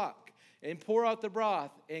on the rock, and pour out the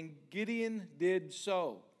broth. And Gideon did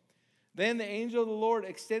so. Then the angel of the Lord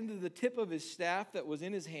extended the tip of his staff that was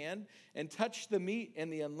in his hand and touched the meat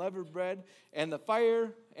and the unleavened bread, and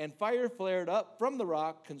fire flared up from the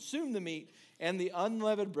rock, consumed the meat and the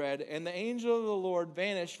unleavened bread, and the angel of the Lord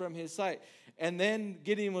vanished from his sight. And then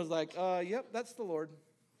Gideon was like, yep, that's the Lord.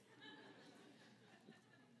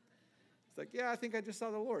 It's like, yeah, I think I just saw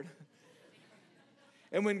the Lord.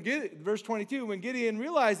 And verse 22, when Gideon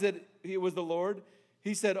realized that it was the Lord,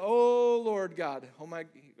 he said, oh, Lord God, oh my,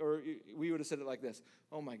 or we would have said it like this,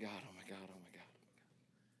 oh my God, oh my God, oh my God, oh my God.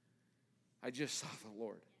 I just saw the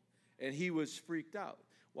Lord. And he was freaked out.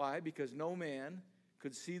 Why? Because no man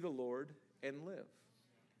could see the Lord and live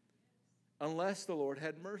unless the Lord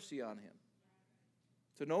had mercy on him.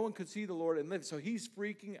 So no one could see the Lord and live. So he's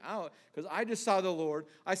freaking out because I just saw the Lord.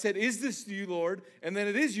 I said, is this you, Lord? And then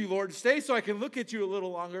it is you, Lord. Stay so I can look at you a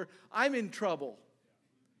little longer. I'm in trouble.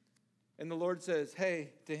 And the Lord says,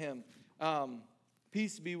 hey, to him,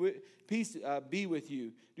 peace be with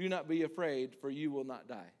you. Do not be afraid, for you will not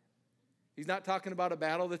die. He's not talking about a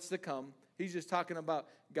battle that's to come. He's just talking about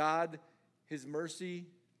God, his mercy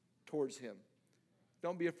towards him.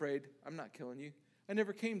 Don't be afraid. I'm not killing you. I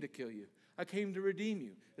never came to kill you. I came to redeem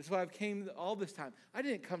you. That's why I've came all this time. I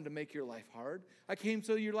didn't come to make your life hard. I came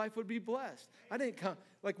so your life would be blessed. I didn't come.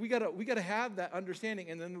 Like, we gotta have that understanding.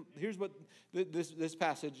 And then here's what this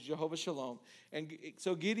passage, Jehovah Shalom. And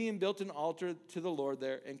so Gideon built an altar to the Lord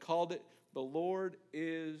there and called it, the Lord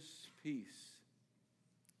is peace.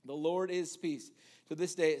 The Lord is peace. To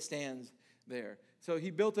this day it stands there. So he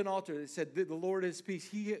built an altar that said, the Lord is peace.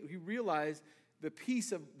 He realized the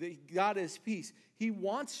peace of God is peace. He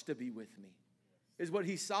wants to be with me. is what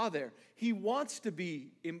he saw there. He wants to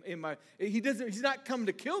be he's not come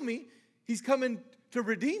to kill me. He's coming to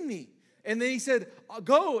redeem me. And then he said,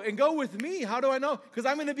 go with me. How do I know? Because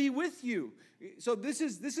I'm going to be with you. So this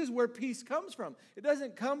is where peace comes from. It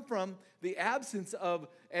doesn't come from the absence of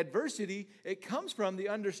adversity. It comes from the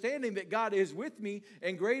understanding that God is with me,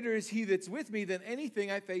 and greater is he that's with me than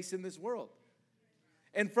anything I face in this world.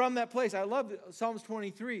 And from that place, I love Psalms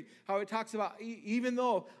 23, how it talks about, even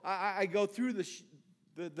though I go through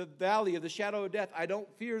the valley of the shadow of death, I don't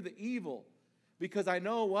fear the evil, because I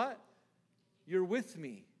know what? You're with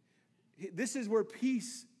me. This is where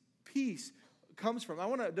peace comes from. I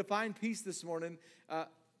want to define peace this morning. And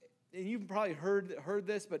you've probably heard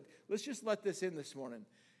this, but let's just let this in this morning.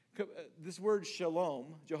 This word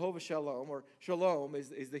shalom, Jehovah Shalom, or shalom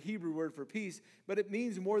is the Hebrew word for peace, but it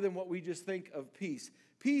means more than what we just think of peace.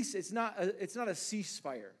 Peace, it's not a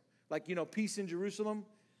ceasefire. Like, peace in Jerusalem.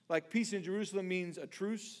 Like, peace in Jerusalem means a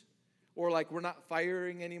truce, or like we're not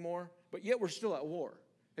firing anymore, but yet we're still at war.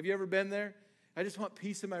 Have you ever been there? I just want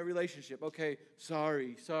peace in my relationship. Okay,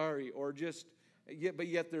 sorry, or but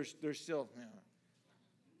yet there's still,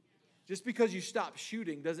 just because you stop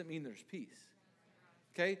shooting doesn't mean there's peace.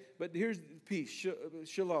 Okay, but here's peace.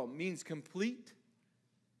 Shalom means complete.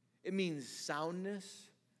 It means soundness,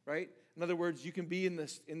 right? In other words, you can be in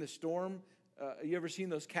the storm. You ever seen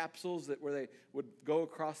those capsules where they would go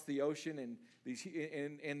across the ocean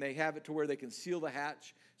and they have it to where they can seal the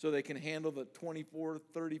hatch so they can handle the 24,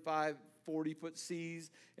 35, 40-foot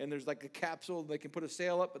seas, and there's like a capsule, they can put a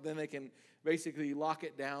sail up, but then they can basically lock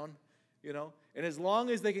it down, And as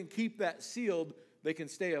long as they can keep that sealed, they can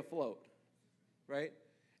stay afloat, right?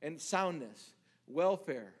 And soundness,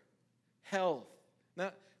 welfare, health.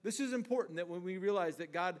 Now, this is important that when we realize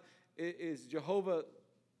that God is Jehovah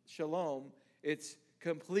Shalom, it's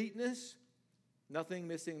completeness, nothing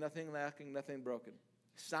missing, nothing lacking, nothing broken.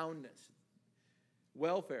 Soundness,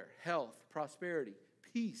 welfare, health, prosperity,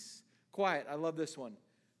 peace, quiet. I love this one.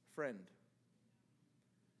 Friend.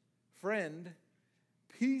 Friend,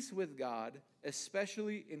 peace with God,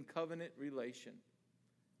 especially in covenant relation.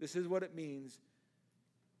 This is what it means.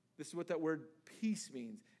 This is what that word peace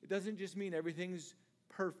means. It doesn't just mean everything's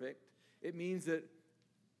perfect. It means that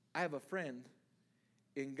I have a friend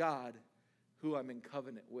in God who I'm in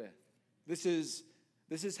covenant with. This is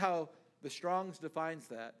how the Strong's defines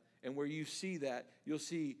that, and where you see that, you'll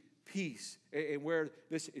see peace, and where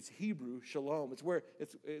it's Hebrew, shalom.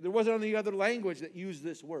 There wasn't any other language that used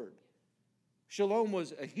this word. Shalom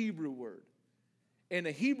was a Hebrew word, and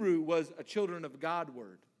a Hebrew was a children of God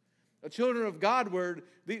word. A children of God word,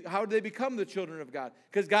 how did they become the children of God?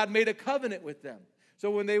 Because God made a covenant with them. So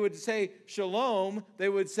when they would say shalom, they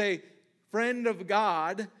would say friend of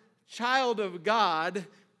God, child of God.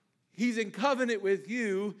 He's in covenant with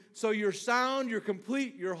you, so you're sound, you're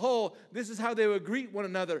complete, you're whole. This is how they would greet one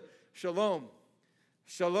another. Shalom,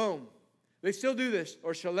 shalom. They still do this,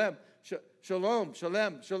 or shalem, shalom,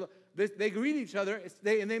 shalem, shalom. They greet each other,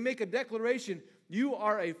 and they make a declaration. You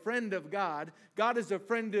are a friend of God. God is a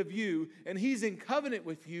friend of you, and He's in covenant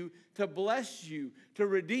with you to bless you, to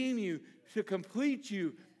redeem you, to complete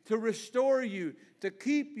you, to restore you, to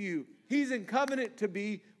keep you. He's in covenant to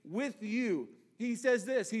be with you. He says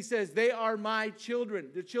this. He says, they are my children,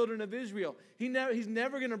 the children of Israel. He's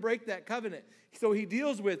never going to break that covenant. So He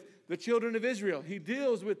deals with the children of Israel. He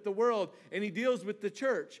deals with the world, and He deals with the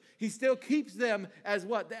church. He still keeps them as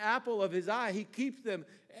what? The apple of His eye. He keeps them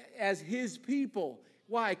as His people.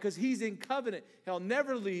 Why? Because He's in covenant. He'll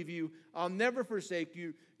never leave you. I'll never forsake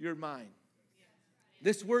you. You're mine.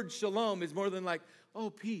 This word shalom is more than like, oh,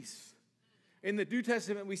 peace. In the New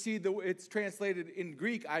Testament, we see it's translated in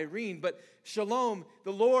Greek, Irene, but shalom,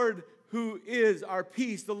 the Lord who is our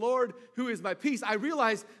peace, the Lord who is my peace. I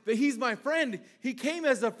realize that He's my friend. He came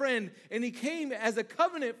as a friend, and He came as a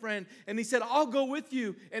covenant friend, and He said, I'll go with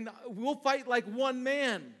you, and we'll fight like one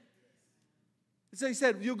man. So He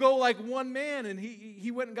said, you'll go like one man, and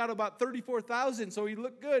he went and got about 34,000, so he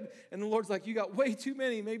looked good, and the Lord's like, you got way too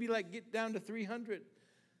many, maybe like get down to 300.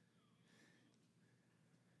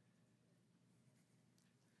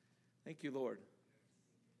 Thank you, Lord.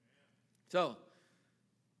 So,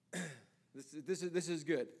 this is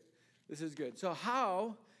good. This is good. So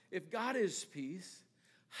how, if God is peace,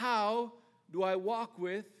 how do I walk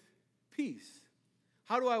with peace?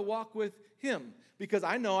 How do I walk with Him? Because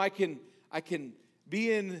I know I can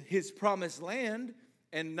be in His promised land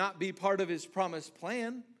and not be part of His promised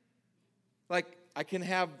plan. Like, I can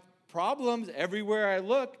have problems everywhere I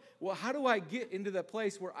look. Well, how do I get into the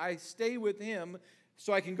place where I stay with Him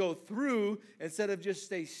so I can go through instead of just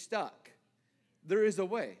stay stuck? There is a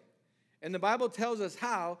way. And the Bible tells us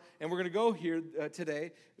how, and we're going to go here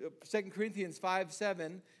today, 2 Corinthians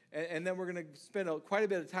 5:7, and then we're going to spend quite a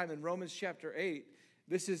bit of time in Romans chapter 8.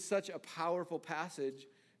 This is such a powerful passage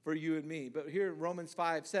for you and me. But here in Romans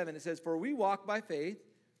 5:7, it says, "For we walk by faith,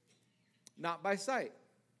 not by sight."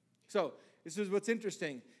 So this is what's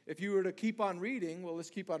interesting. If you were to keep on reading, well, let's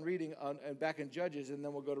keep on reading back in Judges, and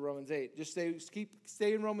then we'll go to Romans 8. Just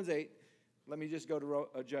stay in Romans 8. Let me just go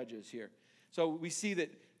to Judges here. So we see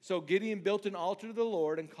that, so Gideon built an altar to the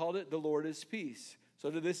Lord and called it "The Lord is Peace." So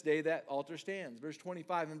to this day that altar stands. Verse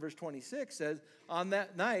 25 and verse 26 says, "On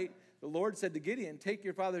that night the Lord said to Gideon, take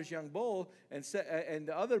your father's young bull and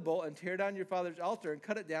the other bull and tear down your father's altar and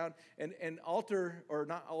cut it down and offer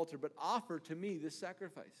to me this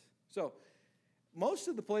sacrifice." So most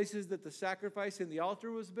of the places that the sacrifice in the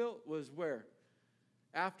altar was built was where?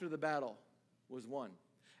 After the battle was won.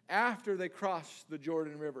 After they crossed the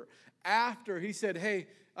Jordan River. After he said, hey,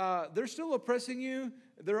 they're still oppressing you.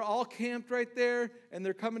 They're all camped right there, and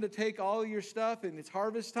they're coming to take all of your stuff, and it's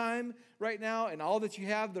harvest time right now, and all that you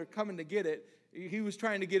have, they're coming to get it. He was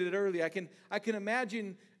trying to get it early. I can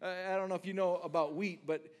imagine, I don't know if you know about wheat,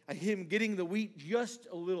 but him getting the wheat just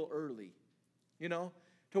a little early,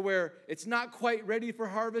 to where it's not quite ready for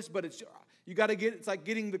harvest, but it's like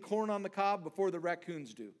getting the corn on the cob before the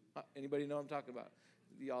raccoons do. Anybody know what I'm talking about?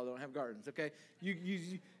 Y'all don't have gardens, okay?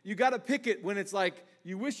 You got to pick it when it's like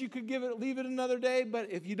you wish you could leave it another day,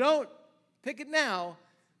 but if you don't pick it now,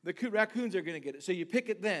 the raccoons are going to get it. So you pick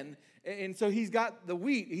it then. And so he's got the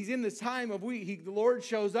wheat. He's in this time of wheat. The Lord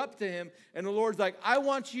shows up to him, and the Lord's like, I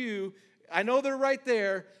want you, I know they're right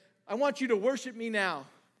there, I want you to worship me now.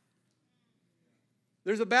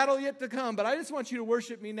 There's a battle yet to come, but I just want you to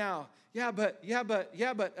worship me now. Yeah, but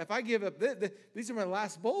if I give up, these are my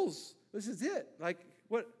last bowls. This is it. Like,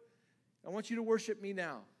 what? I want you to worship me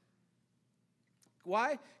now.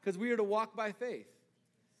 Why? Because we are to walk by faith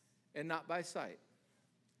and not by sight.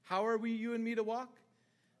 How are we, you and me, to walk?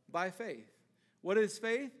 By faith. What is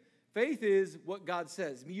faith? Faith is what God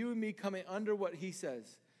says. You and me coming under what he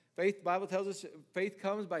says. Faith, the Bible tells us, faith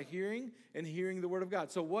comes by hearing and hearing the word of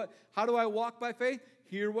God. So how do I walk by faith?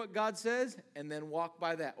 Hear what God says and then walk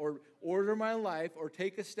by that. Or order my life or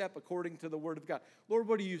take a step according to the word of God. Lord,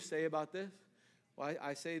 what do you say about this? Well,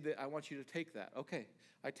 I say that I want you to take that. Okay,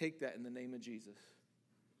 I take that in the name of Jesus.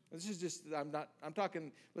 This is just, I'm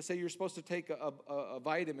talking, let's say you're supposed to take a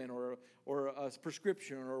vitamin or a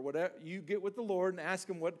prescription or whatever. You get with the Lord and ask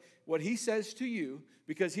him what he says to you,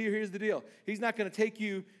 because here's the deal. He's not going to take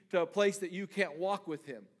you to a place that you can't walk with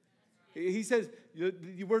him. He says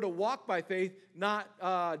we're to walk by faith, not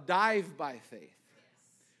dive by faith,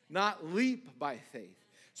 not leap by faith.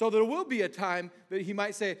 So there will be a time that he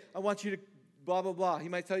might say, I want you to blah, blah, blah. He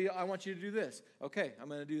might tell you, I want you to do this. Okay, I'm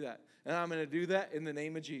going to do that. And I'm going to do that in the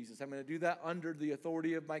name of Jesus. I'm going to do that under the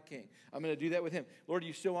authority of my King. I'm going to do that with him. Lord,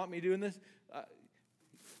 you still want me doing this?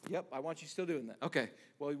 Yep, I want you still doing that. Okay,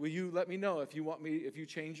 well, will you let me know if you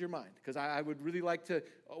change your mind? Because I would really like to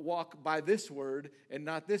walk by this word and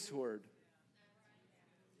not this word.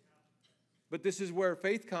 But this is where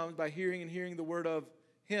faith comes, by hearing and hearing the word of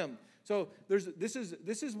him. So this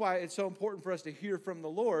is why it's so important for us to hear from the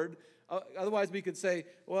Lord. Otherwise, we could say,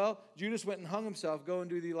 well, Judas went and hung himself. Go and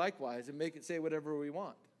do thee likewise, and make it say whatever we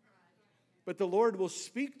want. But the Lord will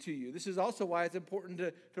speak to you. This is also why it's important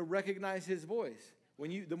to recognize his voice.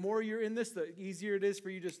 The more you're in this, the easier it is for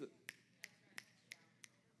you just.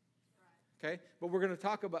 Okay, but we're going to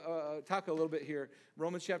talk a little bit here.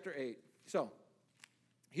 Romans chapter 8. So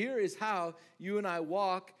here is how you and I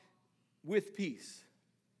walk with peace.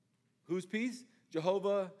 Whose peace?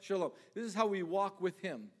 Jehovah Shalom. This is how we walk with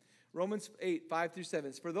him. Romans 8, 5 through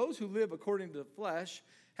 7. For those who live according to the flesh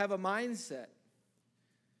have a mindset.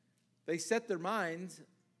 They set their minds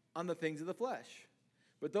on the things of the flesh.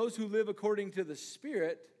 But those who live according to the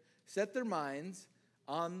Spirit set their minds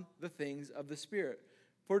on the things of the Spirit.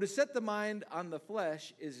 For to set the mind on the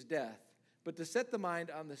flesh is death, but to set the mind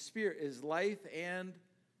on the Spirit is life and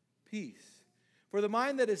peace. For the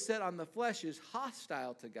mind that is set on the flesh is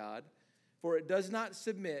hostile to God, for it does not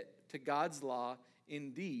submit to God's law.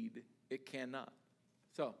 Indeed, it cannot.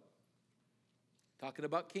 So, talking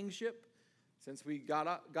about kingship, since we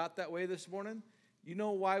got that way this morning, you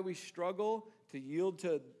know why we struggle to yield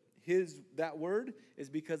to that word is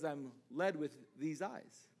because I'm led with these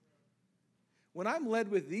eyes. When I'm led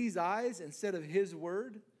with these eyes instead of his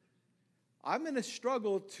word, I'm going to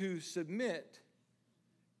struggle to submit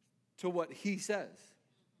to what he says.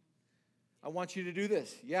 I want you to do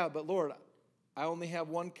this. Yeah, but Lord, I only have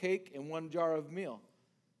one cake and one jar of meal.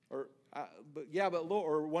 Or but Lord,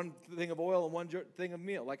 or one thing of oil and one thing of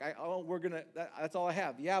meal. Like, that's all I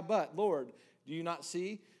have. Yeah, but Lord, do you not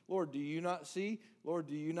see? Lord, do you not see? Lord,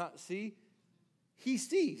 do you not see? He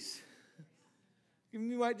sees. You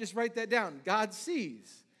might just write that down. God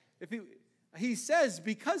sees. He says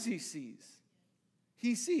because he sees.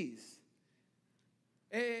 He sees.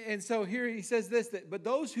 And so here he says this, but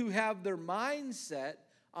those who have their mind set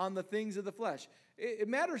on the things of the flesh. It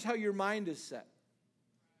matters how your mind is set.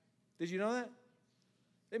 Did you know that?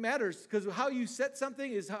 It matters because how you set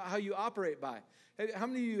something is how you operate by. How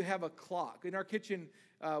many of you have a clock? In our kitchen,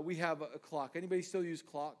 we have a clock. Anybody still use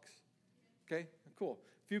clocks? Okay, cool.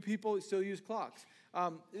 A few people still use clocks.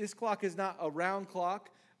 This clock is not a round clock.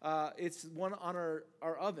 It's one on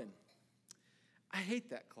our oven. I hate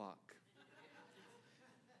that clock.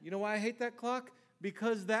 You know why I hate that clock?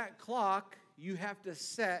 Because that clock you have to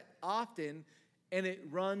set often, and it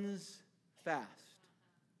runs fast.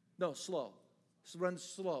 No, slow. It runs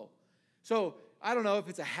slow. So I don't know if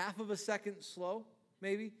it's a half of a second slow,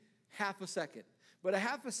 maybe half a second. But a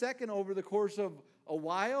half a second over the course of a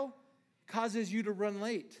while causes you to run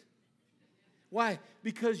late. Why?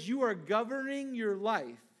 Because you are governing your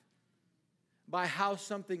life by how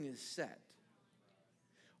something is set.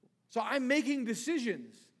 So I'm making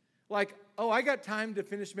decisions like, oh, I got time to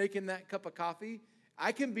finish making that cup of coffee.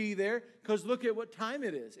 I can be there because look at what time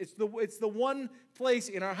it is. It's the one place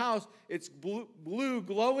in our house. It's blue,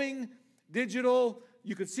 glowing, digital.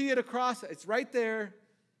 You can see it across. It's right there.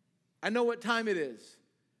 I know what time it is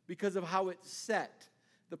because of how it's set.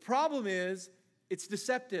 The problem is it's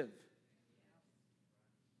deceptive.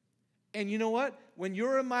 And you know what? When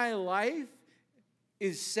you're in my life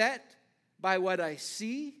is set by what I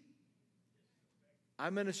see,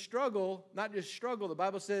 I'm going to struggle, not just struggle. The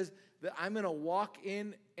Bible says that I'm going to walk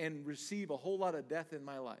in and receive a whole lot of death in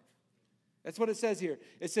my life. That's what it says here.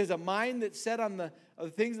 It says a mind that's set on the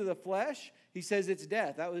things of the flesh, he says it's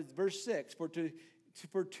death. That was verse 6.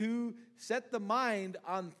 For to set the mind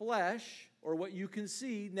on flesh, or what you can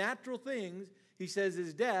see, natural things, he says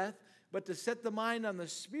is death. But to set the mind on the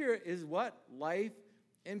Spirit is what? Life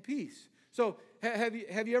and peace. So have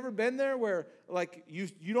you ever been there where like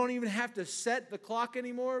you don't even have to set the clock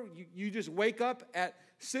anymore? You just wake up at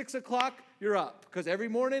 6 o'clock, you're up. Because every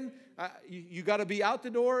morning you got to be out the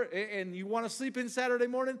door and you want to sleep in Saturday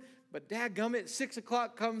morning. But dadgummit, 6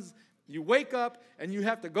 o'clock comes, you wake up and you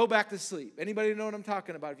have to go back to sleep. Anybody know what I'm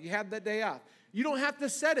talking about? If you have that day off. You don't have to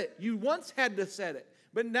set it. You once had to set it.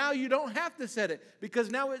 But now you don't have to set it because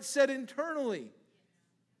now it's set internally.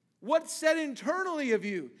 What's set internally of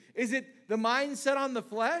you? Is it the mindset on the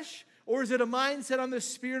flesh or is it a mindset on the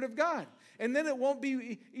Spirit of God? And then it won't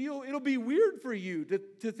be, it'll be weird for you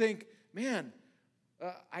to think, man,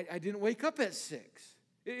 I didn't wake up at 6.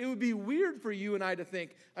 It would be weird for you and I to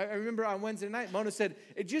think. I remember on Wednesday night, Mona said,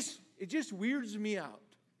 it just weirds me out.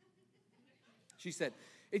 She said,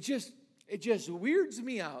 it just weirds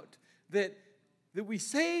me out that we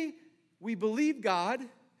say we believe God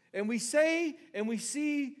and we say and we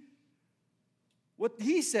see what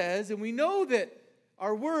he says, and we know that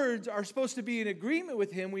our words are supposed to be in agreement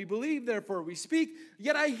with him. We believe, therefore we speak.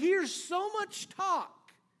 Yet I hear so much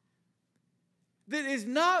talk that is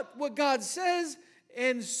not what God says,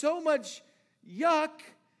 and so much yuck.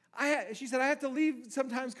 She said, I have to leave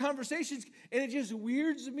sometimes conversations, and it just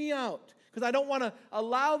weirds me out because I don't want to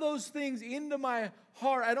allow those things into my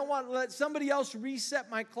heart. I don't want to let somebody else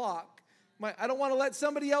reset my clock. I don't want to let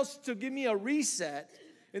somebody else to give me a reset.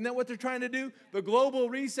 Isn't that what they're trying to do? The global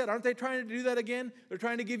reset. Aren't they trying to do that again? They're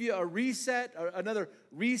trying to give you a reset, another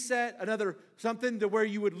something to where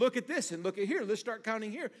you would look at this and look at here. Let's start counting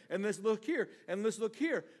here, and let's look here, and let's look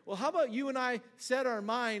here. Well, how about you and I set our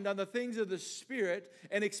mind on the things of the Spirit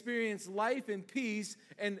and experience life and peace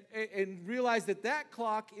and realize that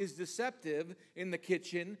clock is deceptive in the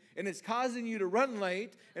kitchen, and it's causing you to run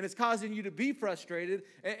late, and it's causing you to be frustrated,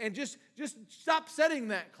 and just stop setting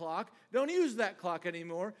that clock. Don't use that clock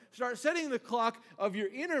anymore. Start setting the clock of your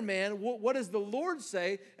inner man. What does the Lord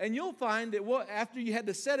say? And you'll find that after you had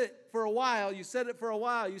to set it for a while, you set it for a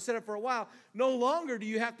while, no longer do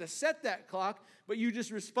you have to set that clock, but you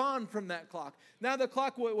just respond from that clock. Now the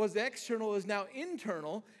clock was external is now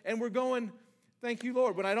internal, and we're going, thank you,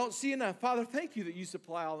 Lord. When I don't see enough, Father, thank you that you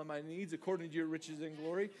supply all of my needs according to your riches and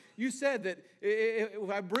glory. You said that if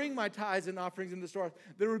I bring my tithes and offerings in the store,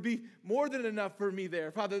 there would be more than enough for me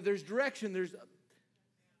there. Father, there's direction.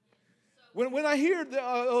 When I hear,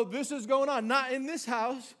 this is going on, not in this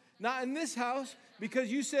house,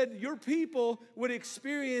 Because you said your people would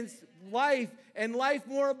experience life and life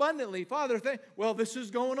more abundantly. Father, well, this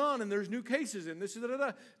is going on and there's new cases and this is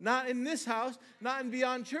not in this house, not in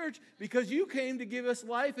Beyond Church, because you came to give us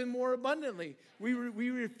life and more abundantly. We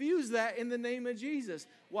refuse that in the name of Jesus.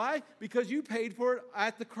 Why? Because you paid for it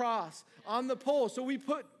at the cross, on the pole. So we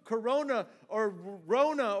put Corona or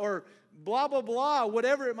Rona or blah, blah, blah,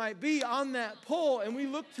 whatever it might be, on that pole, and we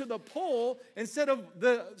look to the pole instead of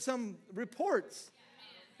some reports.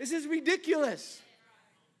 This is ridiculous.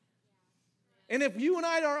 And if you and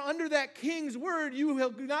I are under that King's word, you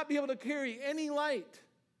will not be able to carry any light.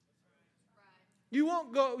 You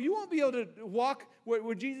won't be able to walk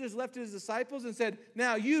where Jesus left his disciples and said,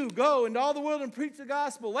 now you go into all the world and preach the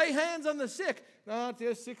gospel. Lay hands on the sick. No,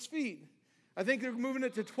 just 6 feet. I think they're moving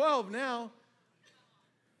it to 12 now.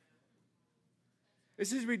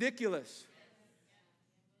 This is ridiculous.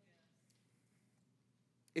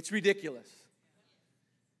 It's ridiculous.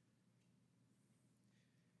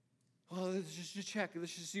 Well, let's just check.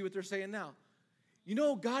 Let's just see what they're saying now. You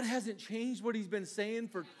know, God hasn't changed what he's been saying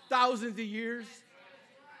for thousands of years.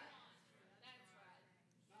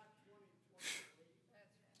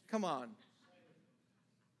 Come on.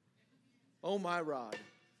 Oh, my rod.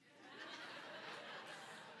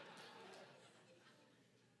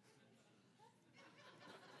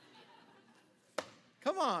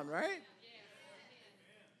 Come on, right?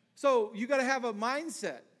 So you got to have a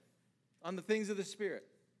mindset on the things of the Spirit.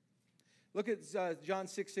 Look at John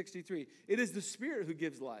 6:63. It is the Spirit who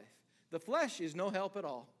gives life. The flesh is no help at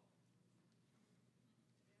all.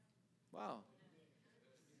 Wow.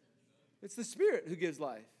 It's the Spirit who gives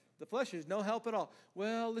life. The flesh is no help at all.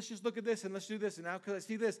 Well, let's just look at this and let's do this. And now because I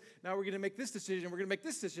see this, now we're going to make this decision. We're going to make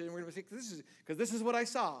this decision. We're going to make this decision because this is what I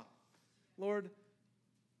saw. Lord,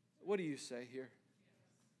 what do you say here?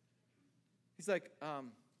 He's like,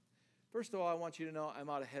 first of all, I want you to know I'm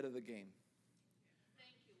out ahead of the game.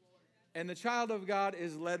 And the child of God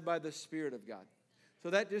is led by the Spirit of God.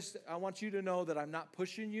 So I want you to know that I'm not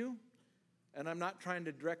pushing you and I'm not trying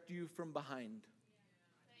to direct you from behind.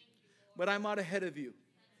 But I'm out ahead of you.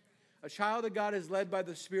 A child of God is led by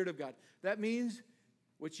the Spirit of God. That means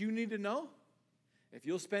what you need to know, if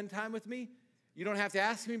you'll spend time with me, you don't have to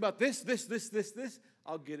ask me about this.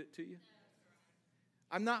 I'll get it to you.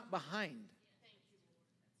 I'm not behind.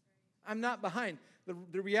 I'm not behind.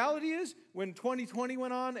 The reality is, when 2020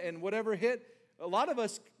 went on and whatever hit, a lot of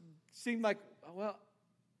us seemed like, well,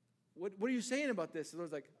 what are you saying about this? And I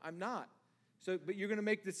was like, I'm not. But you're going to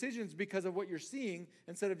make decisions because of what you're seeing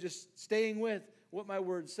instead of just staying with what my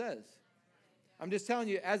word says. I'm just telling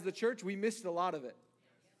you, as the church, we missed a lot of it.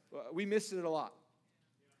 We missed it a lot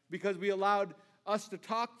because we allowed us to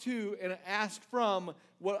talk to and ask from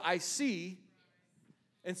what I see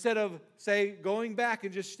instead of, say, going back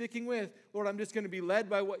and just sticking with, Lord, I'm just going to be led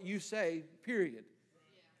by what you say, period.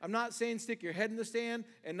 I'm not saying stick your head in the sand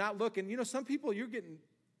and not look. And, you know, some people, you're getting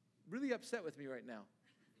really upset with me right now.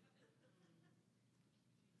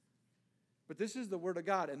 But this is the Word of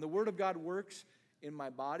God, and the Word of God works in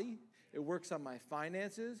my body. It works on my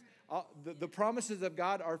finances. The promises of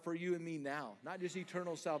God are for you and me now, not just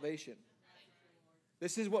eternal salvation.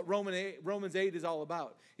 This is what Romans 8 is all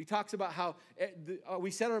about. He talks about how we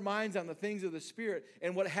set our minds on the things of the Spirit,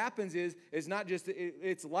 and what happens is not just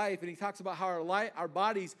it's life, and he talks about how our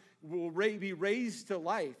bodies will be raised to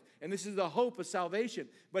life, and this is the hope of salvation.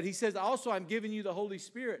 But he says also, I'm giving you the Holy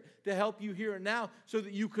Spirit to help you here and now so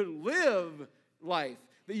that you could live life,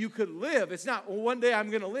 that you could live. It's not, well, one day I'm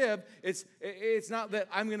going to live. It's not that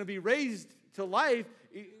I'm going to be raised to life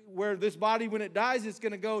where this body, when it dies, it's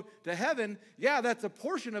going to go to heaven. Yeah, that's a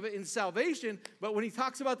portion of it in salvation. But when he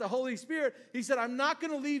talks about the Holy Spirit, he said, I'm not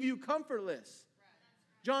going to leave you comfortless.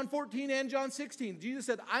 John 14 and John 16, Jesus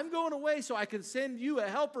said, I'm going away so I can send you a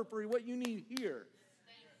helper for what you need here.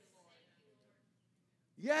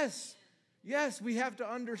 Yes, we have to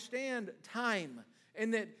understand time,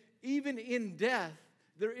 and that even in death,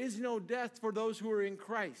 there is no death for those who are in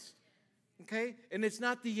Christ. Okay? And it's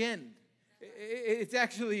not the end. It's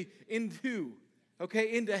actually into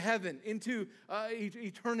heaven, into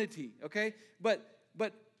eternity. Okay? But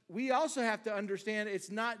we also have to understand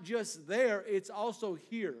it's not just there, it's also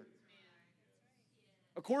here.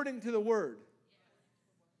 According to the Word.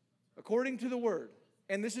 According to the Word.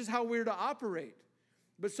 And this is how we're to operate.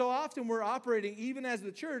 But so often we're operating, even as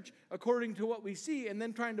the church, according to what we see, and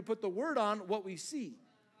then trying to put the Word on what we see.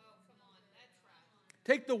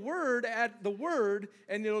 Take the Word at the Word,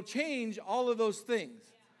 and it'll change all of those things.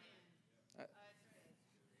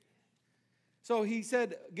 So he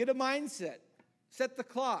said, get a mindset. Set the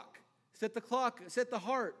clock. Set the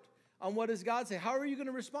heart on what does God say. How are you going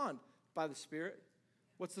to respond? By the Spirit.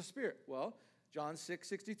 What's the Spirit? Well, John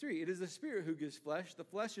 6:63. It is the Spirit who gives flesh. The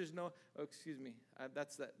flesh is no,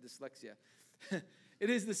 that's that dyslexia. It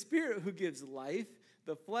is the Spirit who gives life.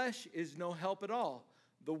 The flesh is no help at all.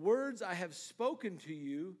 The words I have spoken to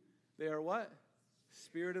you, they are what?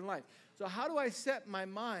 Spirit and life. So how do I set my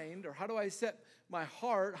mind, or how do I set my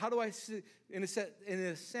heart? How do I, in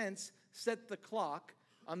a sense, set the clock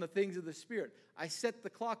on the things of the Spirit? I set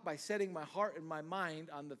the clock by setting my heart and my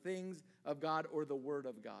mind on the things of God or the Word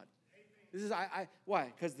of God. This is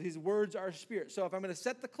why? Because His words are Spirit. So if I'm going to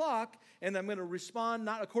set the clock and I'm going to respond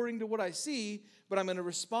not according to what I see, but I'm going to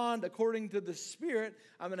respond according to the Spirit,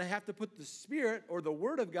 I'm going to have to put the Spirit or the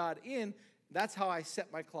Word of God in. That's how I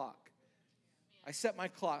set my clock. I set my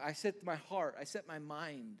clock. I set my heart. I set my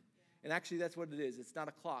mind. And actually, that's what it is. It's not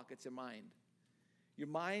a clock. It's a mind. Your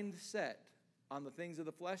mind set on the things of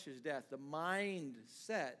the flesh is death. The mind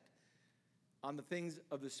set on the things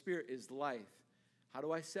of the Spirit is life. How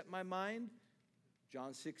do I set my mind?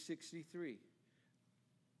 John 6:63.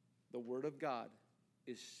 The Word of God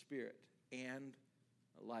is Spirit and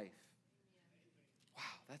life. Wow,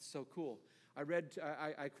 that's so cool.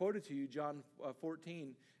 I quoted to you John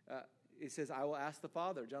 14. It says, I will ask the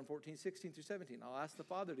Father, John 14:16-17. I'll ask the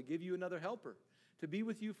Father to give you another helper, to be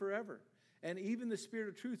with you forever. And even the Spirit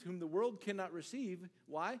of truth, whom the world cannot receive.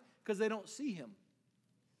 Why? Because they don't see Him.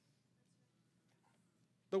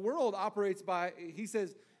 The world operates by, he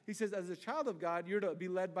says, as a child of God, you're to be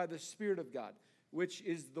led by the Spirit of God, which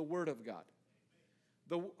is the Word of God.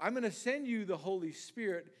 I'm going to send you the Holy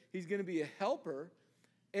Spirit. He's going to be a helper,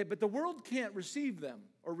 but the world can't receive them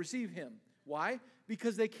or receive Him. Why?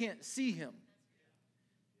 Because they can't see Him.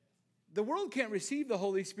 The world can't receive the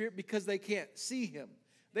Holy Spirit because they can't see Him.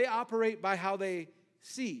 They operate by how they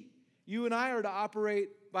see. You and I are to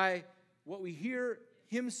operate by what we hear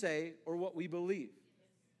Him say or what we believe.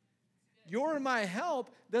 Your and my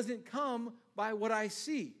help doesn't come by what I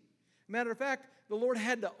see. Matter of fact, the Lord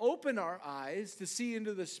had to open our eyes to see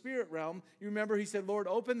into the spirit realm. You remember He said, Lord,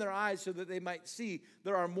 open their eyes so that they might see.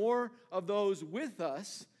 There are more of those with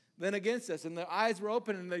us than against us. And their eyes were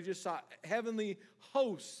open and they just saw heavenly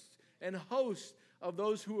hosts and hosts of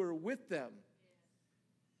those who are with them.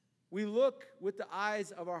 We look with the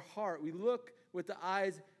eyes of our heart. We look with the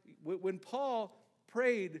eyes. When Paul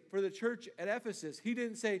prayed for the church at Ephesus, he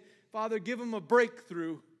didn't say, Father, give them a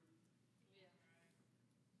breakthrough.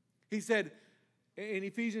 He said, in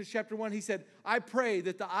Ephesians chapter 1, he said, I pray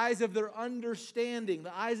that the eyes of their understanding,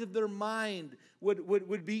 the eyes of their mind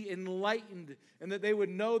would be enlightened, and that they would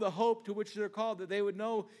know the hope to which they're called, that they would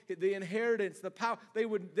know the inheritance, the power. They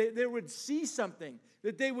would see something,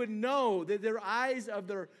 that they would know, that their eyes of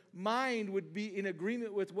their mind would be in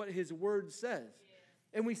agreement with what His Word says.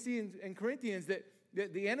 Yeah. And we see in Corinthians that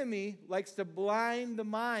the enemy likes to blind the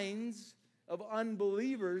minds of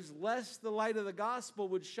unbelievers, lest the light of the gospel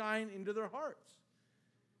would shine into their hearts.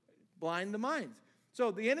 Blind the minds.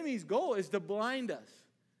 So the enemy's goal is to blind us.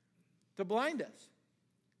 To blind us.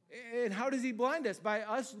 And how does he blind us? By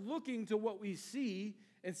us looking to what we see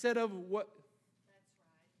instead of what...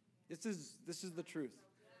 That's right. This is the truth.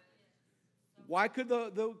 Why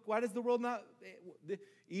does the world not...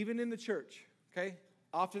 Even in the church, okay?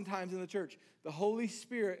 Oftentimes in the church, the Holy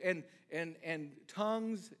Spirit and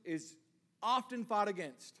tongues is often fought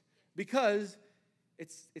against because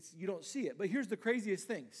it's you don't see it. But here's the craziest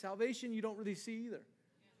thing. Salvation you don't really see either.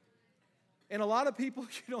 And a lot of people,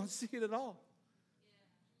 you don't see it at all.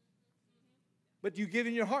 But you give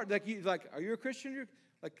in your heart, like are you a Christian?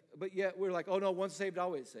 But yet we're like, oh no, once saved,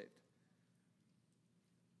 always saved.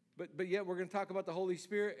 But yet we're going to talk about the Holy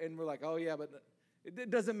Spirit, and we're like, oh yeah, but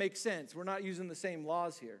it doesn't make sense. We're not using the same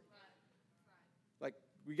laws here. Right. Like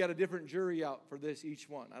we got a different jury out for this each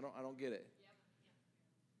one. I don't get it.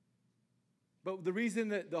 But the reason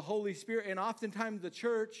that the Holy Spirit, and oftentimes the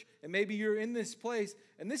church, and maybe you're in this place,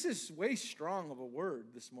 and this is way strong of a word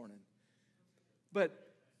this morning,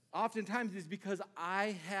 but oftentimes it's because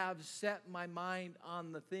I have set my mind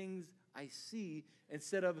on the things I see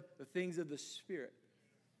instead of the things of the Spirit.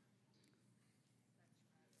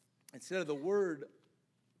 Instead of the Word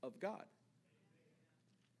of God.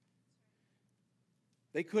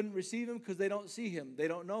 They couldn't receive Him because they don't see Him. They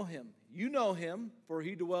don't know Him. You know Him, for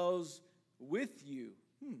He dwells with you.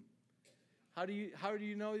 How do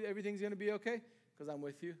you know everything's going to be okay? Because I'm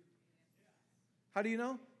with you. How do you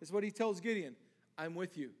know? It's what He tells Gideon. I'm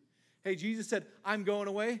with you. Hey, Jesus said, I'm going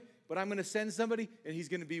away, but I'm going to send somebody, and He's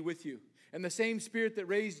going to be with you. And the same Spirit that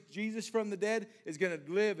raised Jesus from the dead is going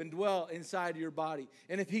to live and dwell inside your body.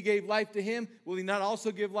 And if He gave life to Him, will He not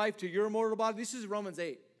also give life to your mortal body? This is Romans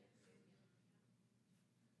 8.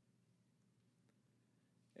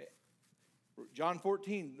 John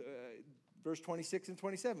 14, verse 26 and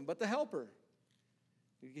 27. But the Helper.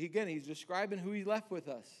 Again, he's describing who he left with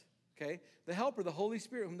us. Okay? The Helper, the Holy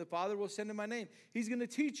Spirit, whom the Father will send in my name. He's going to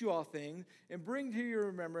teach you all things and bring to your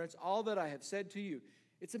remembrance all that I have said to you.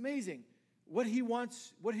 It's amazing. What he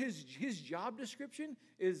wants, what his job description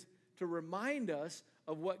is to remind us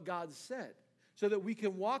of what God said so that we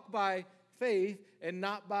can walk by faith and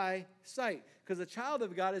not by sight. Because a child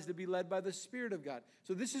of God is to be led by the Spirit of God.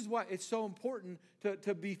 So this is why it's so important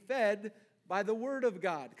to be fed by the Word of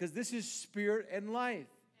God, because this is spirit and life.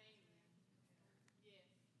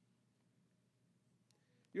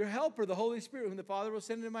 Your Helper, the Holy Spirit, whom the Father will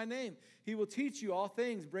send in my name. He will teach you all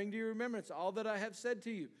things, bring to your remembrance all that I have said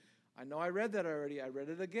to you. I know I read that already. I read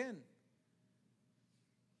it again.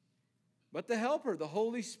 But the Helper, the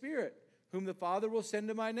Holy Spirit, whom the Father will send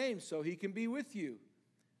in my name, so he can be with you.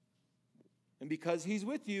 And because he's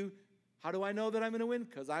with you, how do I know that I'm going to win?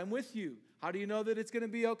 Because I'm with you. How do you know that it's going to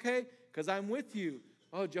be okay? Because I'm with you.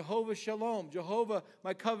 Oh, Jehovah Shalom, Jehovah,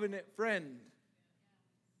 my covenant friend.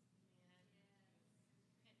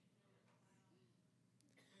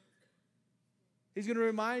 He's going to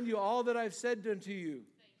remind you all that I've said unto you.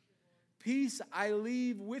 Peace I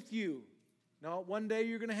leave with you. No, one day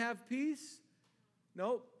you're going to have peace?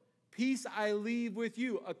 No. Peace I leave with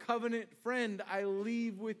you. A covenant friend I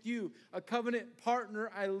leave with you. A covenant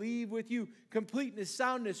partner I leave with you. Completeness,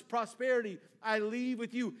 soundness, prosperity I leave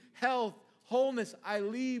with you. Health, wholeness I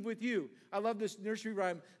leave with you. I love this nursery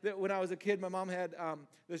rhyme that when I was a kid, my mom had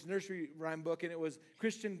this nursery rhyme book, and it was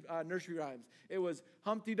Christian nursery rhymes. It was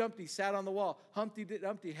Humpty Dumpty sat on the wall. Humpty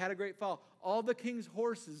Dumpty had a great fall. All the king's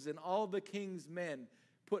horses and all the king's men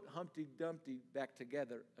put Humpty Dumpty back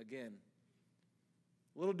together again.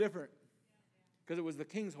 A little different, because it was the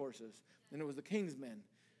king's horses and it was the king's men.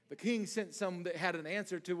 The king sent some that had an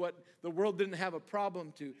answer to what the world didn't have a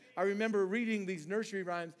problem to. I remember reading these nursery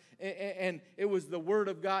rhymes, and it was the Word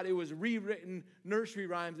of God. It was rewritten nursery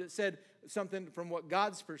rhymes that said something from what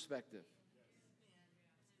God's perspective.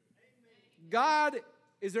 God,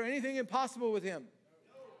 is there anything impossible with him?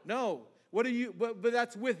 No. What are you? But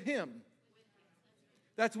that's with him.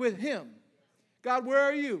 That's with him. God, where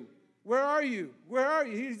are you? Where are you? Where are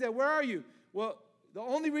you? He said, where are you? Well, the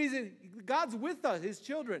only reason, God's with us, his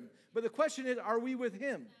children. But the question is, are we with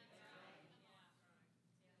him?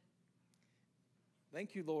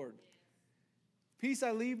 Thank you, Lord. Peace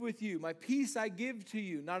I leave with you. My peace I give to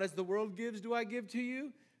you. Not as the world gives do I give to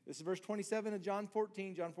you. This is verse 27 of John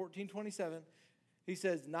 14, 27. He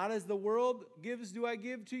says, not as the world gives do I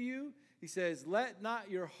give to you. He says, let not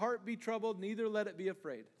your heart be troubled, neither let it be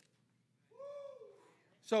afraid.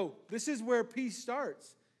 So this is where peace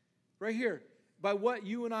starts, right here, by what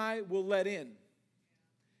you and I will let in,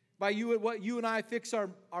 by what you and I fix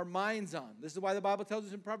our minds on. This is why the Bible tells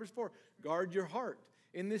us in Proverbs 4, guard your heart.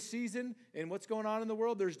 In this season and what's going on in the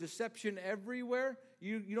world, there's deception everywhere.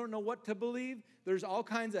 You don't know what to believe. There's all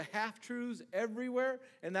kinds of half-truths everywhere,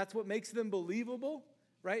 and that's what makes them believable,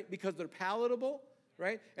 right? Because they're palatable,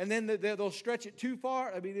 right? And then they'll stretch it too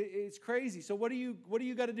far. I mean, it's crazy. So what do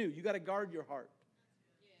you got to do? You got to guard your heart.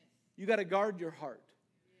 You got to guard your heart.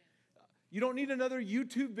 You don't need another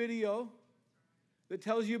YouTube video that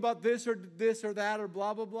tells you about this or that or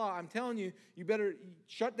blah, blah, blah. I'm telling you, you better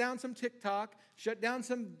shut down some TikTok, shut down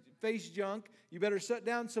some face junk. You better shut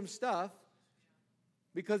down some stuff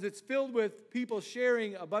because it's filled with people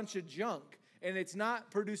sharing a bunch of junk and it's not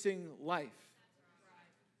producing life.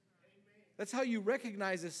 That's how you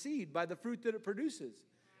recognize a seed, by the fruit that it produces.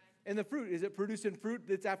 And the fruit, is it producing fruit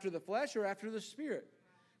that's after the flesh or after the spirit?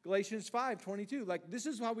 Galatians 5:22. Like, this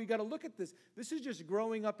is how we got to look at this. This is just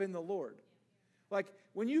growing up in the Lord. Like,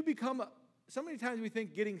 when you become, so many times we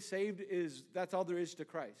think getting saved that's all there is to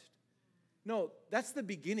Christ. No, that's the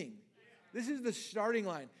beginning. This is the starting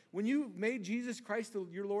line. When you made Jesus Christ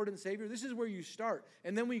your Lord and Savior, this is where you start.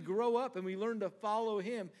 And then we grow up and we learn to follow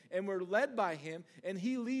him, and we're led by him, and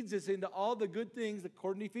he leads us into all the good things,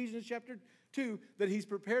 according to Ephesians chapter 2, that he's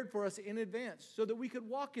prepared for us in advance so that we could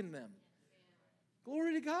walk in them.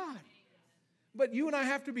 Glory to God. But you and I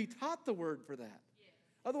have to be taught the word for that.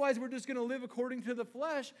 Otherwise, we're just going to live according to the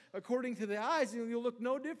flesh, according to the eyes, and you'll look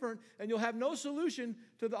no different, and you'll have no solution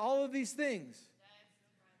to all of these things.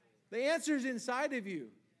 The answer is inside of you,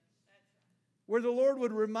 where the Lord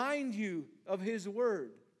would remind you of his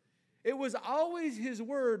word. It was always his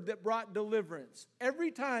word that brought deliverance.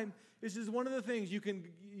 Every time, this is one of the things, you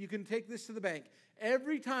can take this to the bank.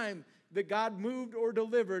 Every time that God moved or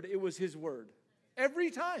delivered, it was his word.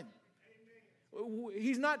 Every time.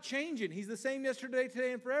 He's not changing. He's the same yesterday,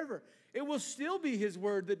 today, and forever. It will still be his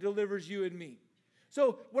word that delivers you and me.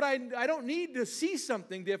 So what I don't need to see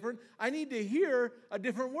something different. I need to hear a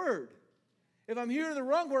different word. If I'm hearing the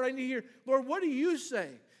wrong word, I need to hear, Lord, what do you say?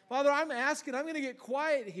 Father, I'm asking. I'm going to get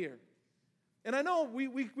quiet here. And I know we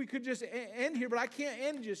could just end here, but I can't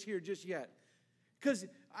end just here just yet. Because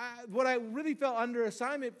what I really felt under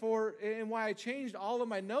assignment for and why I changed all of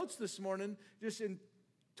my notes this morning, just in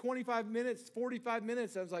 25 minutes, 45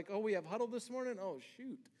 minutes, I was like, oh, we have huddle this morning? Oh,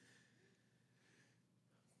 shoot.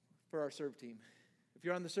 For our serve team. If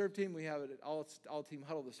you're on the serve team, we have it all team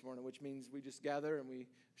huddle this morning, which means we just gather and we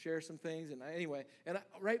share some things. And anyway,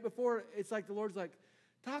 right before, it's like the Lord's like,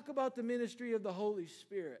 talk about the ministry of the Holy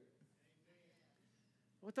Spirit.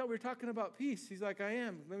 I thought we were talking about peace. He's like, I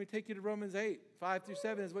am. Let me take you to Romans 8. 5 through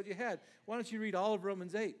 7 is what you had. Why don't you read all of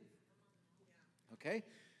Romans 8? Okay?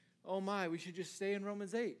 Oh my, we should just stay in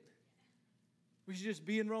Romans 8. We should just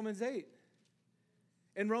be in Romans 8.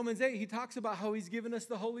 In Romans 8, he talks about how he's given us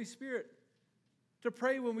the Holy Spirit to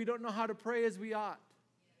pray when we don't know how to pray as we ought.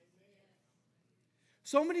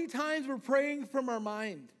 So many times we're praying from our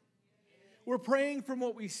mind. We're praying from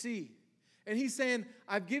what we see. And he's saying,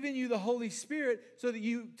 I've given you the Holy Spirit so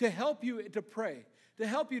that to help you to pray. To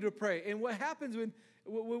help you to pray. And what happens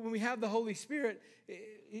when we have the Holy Spirit,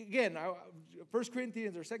 again, 1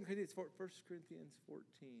 Corinthians or 2 Corinthians, 1 Corinthians 14.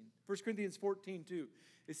 1 Corinthians 14, 2.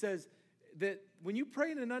 It says that when you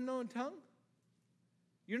pray in an unknown tongue,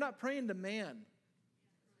 you're not praying to man.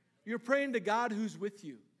 You're praying to God who's with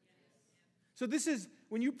you. So this is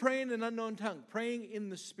when you pray in an unknown tongue, praying in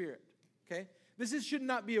the Spirit. Okay? Should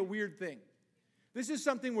not be a weird thing. This is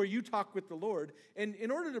something where you talk with the Lord. And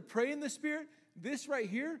in order to pray in the Spirit, this right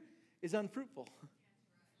here is unfruitful.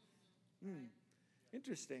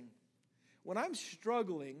 Interesting. When I'm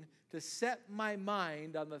struggling to set my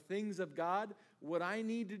mind on the things of God, what I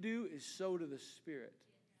need to do is sow to the Spirit.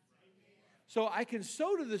 So I can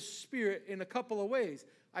sow to the Spirit in a couple of ways.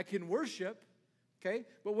 I can worship, okay?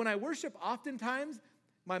 But when I worship, oftentimes,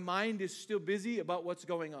 my mind is still busy about what's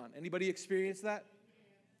going on. Anybody experience that?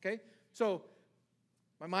 Okay? So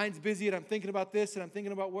my mind's busy and I'm thinking about this and I'm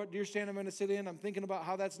thinking about what deer stand I'm going to sit in. I'm thinking about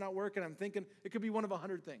how that's not working. I'm thinking it could be one of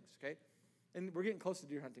 100 things, okay? And we're getting close to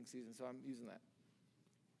deer hunting season, so I'm using that.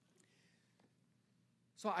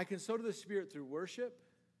 So I can sow to the Spirit through worship.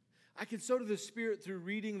 I can sow to the Spirit through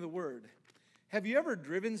reading the Word. Have you ever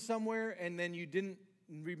driven somewhere and then you didn't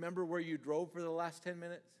remember where you drove for the last 10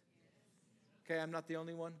 minutes? Okay, I'm not the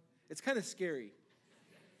only one. It's kind of scary.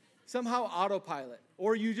 Somehow autopilot.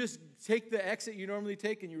 Or you just take the exit you normally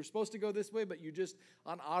take and you were supposed to go this way, but you're just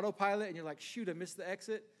on autopilot and you're like, shoot, I missed the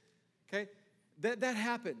exit. Okay? That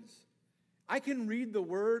happens. I can read the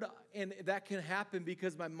Word and that can happen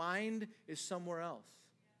because my mind is somewhere else.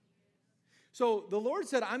 So the Lord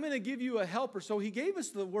said, I'm going to give you a helper. So he gave us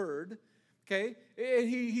the Word. Okay?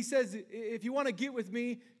 He says, if you want to get with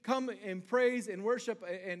me, come and praise and worship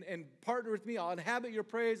and partner with me. I'll inhabit your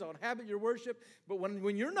praise. I'll inhabit your worship. But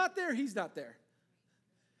when you're not there, he's not there.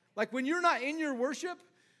 Like when you're not in your worship,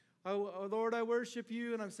 oh Lord, I worship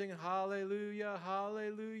you. And I'm singing, hallelujah,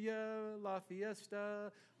 hallelujah, la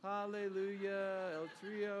fiesta, hallelujah, el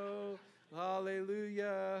trio,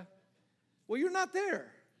 hallelujah. Well, you're not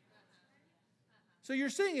there. So you're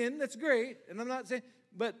singing, that's great. And I'm not saying,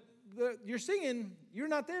 but you're singing, you're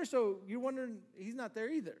not there, so you're wondering, he's not there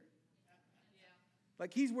either. Yeah.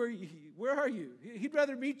 Like he's where are you? He'd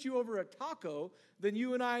rather meet you over a taco than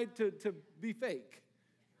you and I to be fake.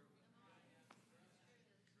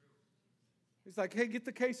 He's like, hey, get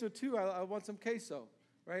the queso too. I want some queso,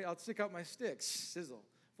 right? I'll stick out my sticks, sizzle,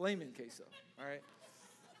 flaming queso, all right?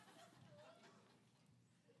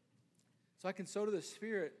 So I can sow to the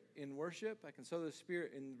Spirit in worship. I can sow to the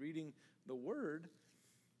Spirit in reading the Word.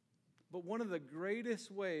 But one of the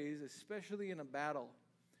greatest ways, especially in a battle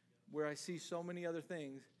where I see so many other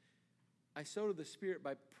things, I sow to the Spirit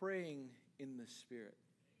by praying in the Spirit.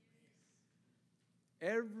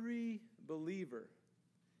 Every believer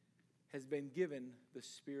has been given the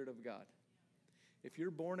Spirit of God. If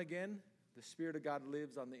you're born again, the Spirit of God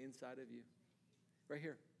lives on the inside of you. Right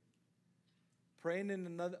here. Praying in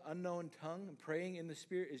another unknown tongue and praying in the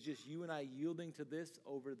Spirit is just you and I yielding to this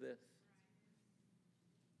over this.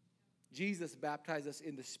 Jesus baptized us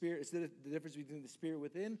in the Spirit. It's the difference between the Spirit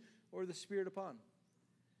within or the Spirit upon.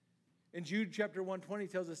 In Jude chapter 120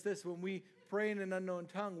 tells us this: when we pray in an unknown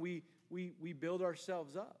tongue, we build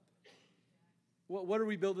ourselves up. What are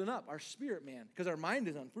we building up? Our spirit, man, because our mind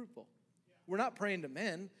is unfruitful. We're not praying to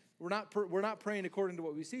men. We're not praying according to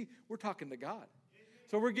what we see. We're talking to God.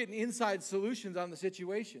 So we're getting inside solutions on the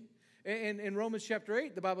situation. And in Romans chapter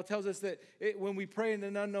 8, the Bible tells us that when we pray in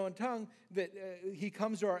an unknown tongue, that he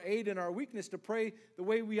comes to our aid in our weakness to pray the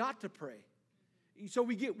way we ought to pray. So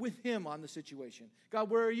we get with him on the situation. God,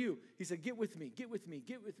 where are you? He said, get with me, get with me,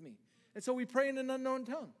 get with me. And so we pray in an unknown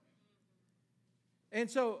tongue. And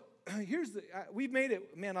so we've made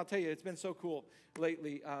it, man, I'll tell you, it's been so cool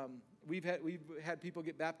lately. We've had people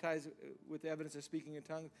get baptized with the evidence of speaking in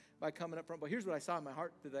tongues by coming up front. But here's what I saw in my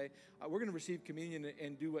heart today. We're going to receive communion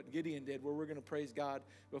and do what Gideon did, where we're going to praise God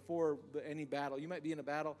before any battle. You might be in a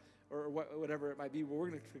battle or whatever it might be, but we're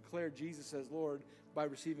going to declare Jesus as Lord by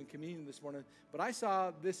receiving communion this morning. But I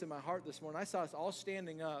saw this in my heart this morning. I saw us all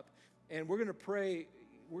standing up, and we're going to pray.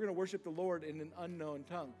 We're going to worship the Lord in an unknown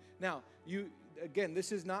tongue. Now, again,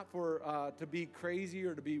 this is not for to be crazy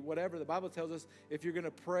or to be whatever. The Bible tells us if you're going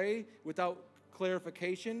to pray without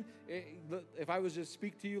clarification, if I was to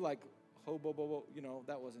speak to you like, ho, bo, bo, bo,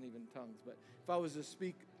 that wasn't even tongues. But if I was to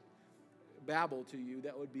speak babble to you,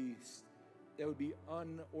 that would be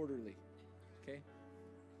unorderly, okay?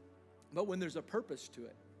 But when there's a purpose to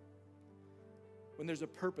it,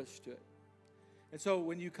 and so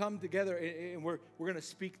when you come together and we're going to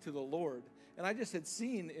speak to the Lord, and I just had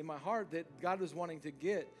seen in my heart that God was wanting to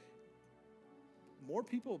get more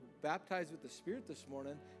people baptized with the Spirit this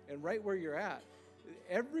morning, and right where you're at,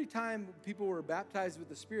 every time people were baptized with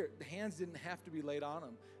the Spirit, the hands didn't have to be laid on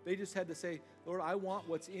them. They just had to say, Lord, I want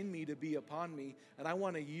what's in me to be upon me, and I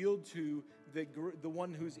want to yield to the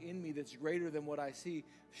one who's in me that's greater than what I see.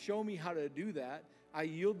 Show me how to do that. I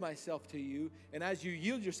yield myself to you, and as you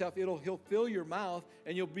yield yourself, he'll fill your mouth,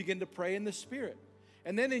 and you'll begin to pray in the Spirit.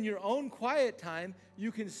 And then in your own quiet time,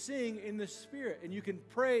 you can sing in the Spirit, and you can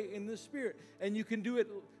pray in the Spirit, and you can do it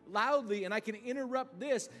loudly, and I can interrupt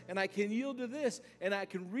this, and I can yield to this, and I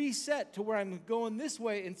can reset to where I'm going this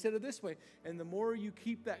way instead of this way. And the more you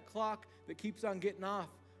keep that clock that keeps on getting off,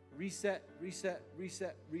 reset, reset,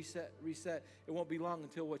 reset, reset, reset. It won't be long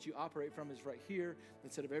until what you operate from is right here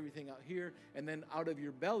instead of everything out here. And then out of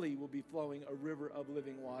your belly will be flowing a river of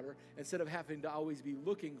living water instead of having to always be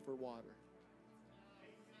looking for water.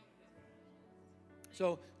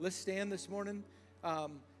 So let's stand this morning.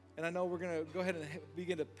 And I know we're going to go ahead and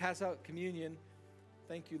begin to pass out communion.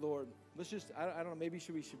 Thank you, Lord. Let's just, I don't know, maybe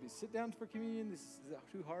should we sit down for communion? Is that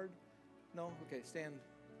too hard? No? Okay, stand.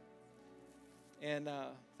 And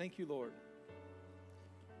thank you, Lord.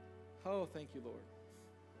 Oh, thank you, Lord.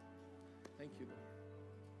 Thank you, Lord.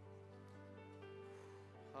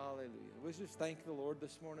 Hallelujah. Let's just thank the Lord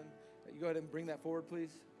this morning. You go ahead and bring that forward,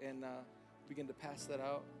 please, and begin to pass that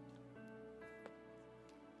out.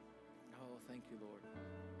 Oh, thank you, Lord.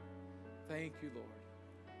 Thank you, Lord.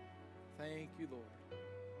 Thank you, Lord.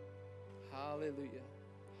 Hallelujah.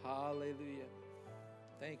 Hallelujah.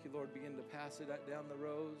 Thank you, Lord. Begin to pass it down the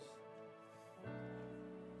rows.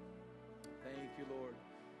 Thank you, Lord.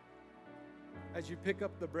 As you pick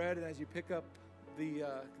up the bread and as you pick up the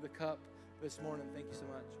cup this morning, thank you so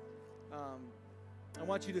much. I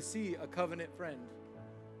want you to see a covenant friend.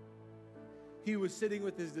 He was sitting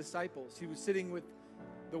with his disciples. He was sitting with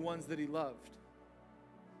the ones that he loved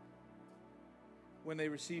when they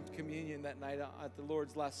received communion that night at the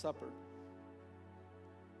Lord's Last Supper.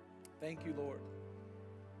 Thank you, Lord.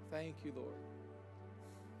 Thank you, Lord.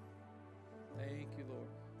 Thank you, Lord.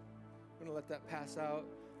 I'm going to let that pass out.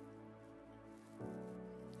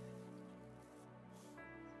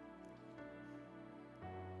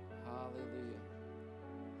 Hallelujah.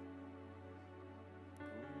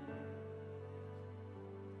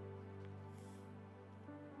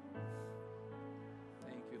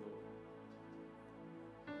 Thank you, Lord.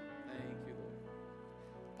 Thank you, Lord.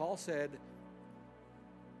 Paul said,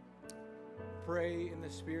 pray in the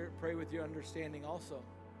Spirit, pray with your understanding also.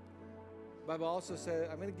 The Bible also said,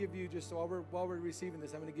 I'm going to give you just, while we're receiving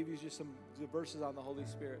this, I'm going to give you just some verses on the Holy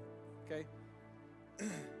Spirit, okay?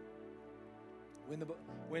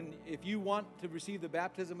 If you want to receive the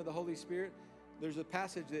baptism of the Holy Spirit, there's a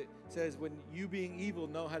passage that says, when you being evil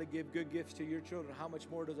know how to give good gifts to your children, how much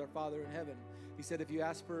more does our Father in heaven? He said, if you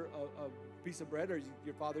ask for a piece of bread, or is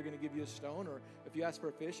your Father going to give you a stone? Or if you ask for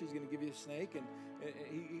a fish, he's going to give you a snake? And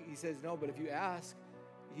he says, no, but if you ask,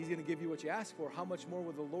 he's going to give you what you ask for. How much more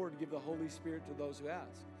will the Lord give the Holy Spirit to those who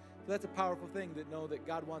ask? So that's a powerful thing, to know that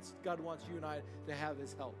God wants you and I to have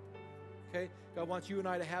his help. Okay? God wants you and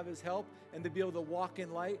I to have his help and to be able to walk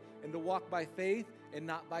in light and to walk by faith and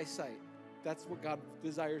not by sight. That's what God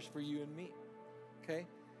desires for you and me. Okay?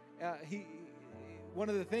 One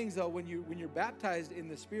of the things, though, when you're baptized in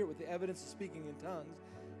the Spirit with the evidence of speaking in tongues,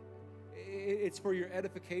 it's for your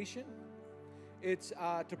edification. It's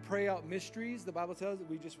to pray out mysteries. The Bible tells us,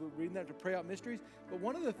 we just were reading that, to pray out mysteries. But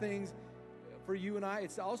one of the things for you and I,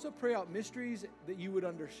 it's to also pray out mysteries that you would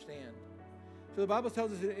understand. So the Bible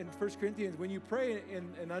tells us in 1 Corinthians, when you pray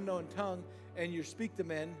in an unknown tongue and you speak to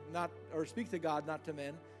men, speak to God, not to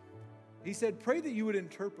men, he said, pray that you would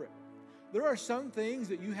interpret. There are some things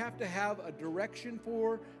that you have to have a direction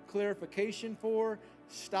for, clarification for,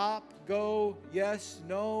 stop, go, yes,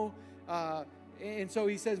 no. And so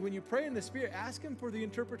he says, when you pray in the Spirit, ask him for the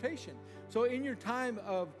interpretation. So in your time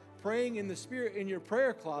of praying in the Spirit, in your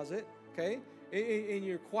prayer closet, okay, in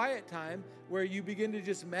your quiet time, where you begin to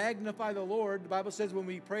just magnify the Lord, the Bible says when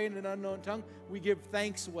we pray in an unknown tongue, we give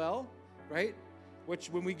thanks well, right? Which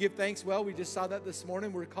when we give thanks well, we just saw that this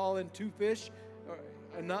morning, we're calling 2 fish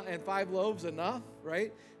and 5 loaves enough,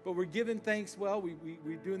 right? But we're giving thanks well,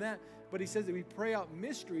 we're doing that. But he says that we pray out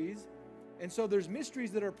mysteries, and so there's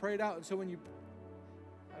mysteries that are prayed out. And so when you,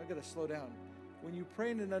 I've got to slow down. When you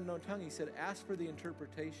pray in an unknown tongue, he said, ask for the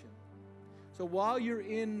interpretation. So while you're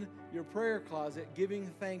in your prayer closet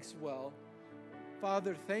giving thanks well,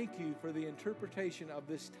 Father, thank you for the interpretation of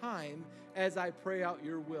this time as I pray out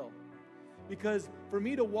your will. Because for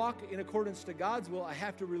me to walk in accordance to God's will, I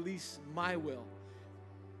have to release my will.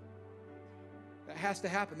 That has to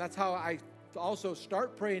happen. That's how I also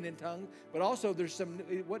start praying in tongues, but also there's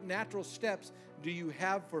what natural steps do you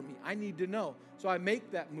have for me? I need to know. So I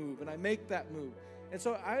make that move, and I make that move. And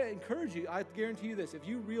so I encourage you, I guarantee you this, if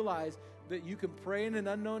you realize that you can pray in an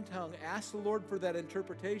unknown tongue, ask the Lord for that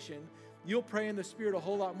interpretation, you'll pray in the Spirit a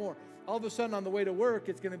whole lot more. All of a sudden on the way to work,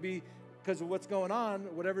 it's going to be, because of what's going on,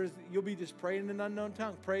 whatever, you'll be just praying in an unknown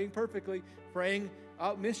tongue, praying perfectly, praying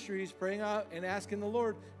out mysteries, praying out and asking the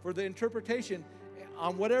Lord for the interpretation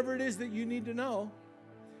on whatever it is that you need to know.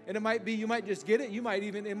 And it might be, you might just get it. It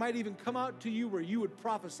might even come out to you where you would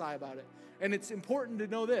prophesy about it. And it's important to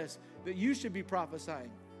know this, that you should be prophesying,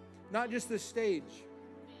 not just the stage.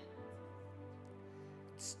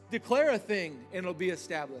 Declare a thing and it'll be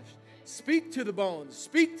established. Speak to the bones.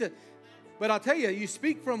 But I'll tell you, you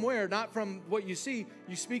speak from where? Not from what you see.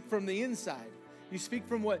 You speak from the inside. You speak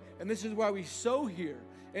from what, and this is why we sow here.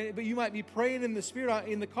 But you might be praying in the Spirit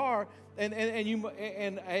in the car,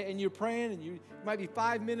 and you're praying, and you might be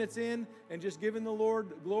 5 minutes in and just giving the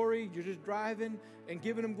Lord glory. You're just driving and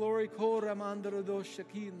giving Him glory,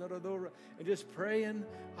 and just praying,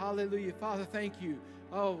 hallelujah, Father, thank you.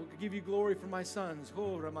 Oh, give you glory for my sons.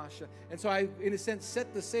 And so I, in a sense,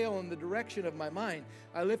 set the sail in the direction of my mind.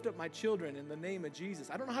 I lift up my children in the name of Jesus.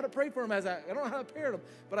 I don't know how to pray for them I don't know how to parent them,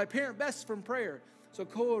 but I parent best from prayer. So,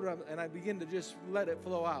 and I begin to just let it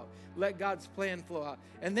flow out. Let God's plan flow out.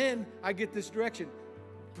 And then I get this direction.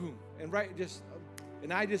 Boom.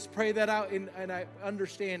 And I just pray that out in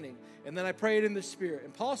understanding. And then I pray it in the Spirit.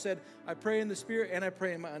 And Paul said, I pray in the Spirit and I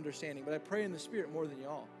pray in my understanding. But I pray in the Spirit more than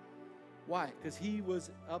y'all. Why? Because he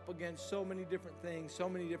was up against so many different things, so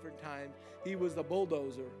many different times. He was the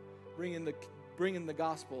bulldozer bringing the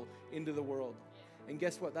gospel into the world. And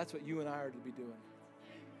guess what? That's what you and I are to be doing.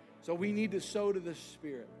 So we need to sow to the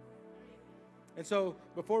Spirit. And so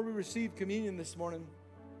before we receive communion this morning,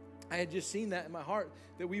 I had just seen that in my heart,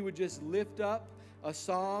 that we would just lift up a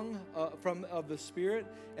song of the Spirit,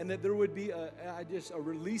 and that there would be a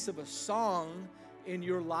release of a song in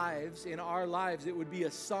your lives, in our lives. It would be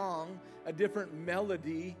a song, a different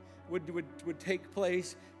melody would take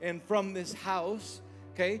place, and from this house,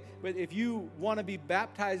 okay? But if you want to be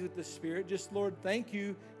baptized with the Spirit, just, Lord, thank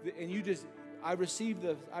you, and you just, I received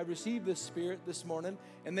the Spirit this morning,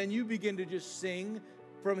 and then you begin to just sing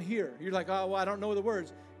from here. You're like, oh, well, I don't know the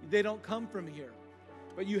words. They don't come from here.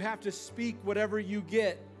 But you have to speak whatever you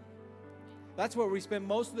get. That's where we spend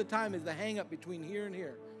most of the time, is the hang-up between here and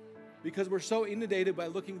here. Because we're so inundated by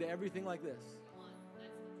looking to everything like this.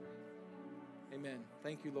 Amen.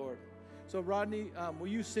 Thank you, Lord. So, Rodney, will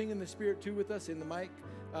you sing in the Spirit too with us in the mic?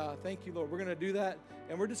 Thank you, Lord. We're going to do that.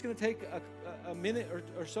 And we're just going to take a minute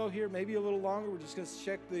or so here, maybe a little longer. We're just going to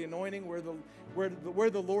check the anointing, where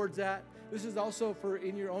the Lord's at. This is also for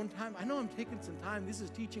in your own time. I know I'm taking some time. This is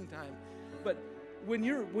teaching time. But when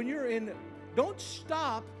you're in, don't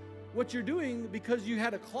stop what you're doing because you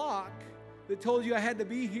had a clock that told you I had to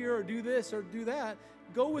be here or do this or do that.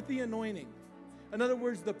 Go with the anointing. In other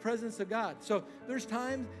words, the presence of God. So there's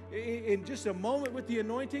times in just a moment with the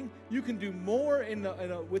anointing, you can do more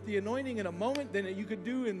with the anointing in a moment than you could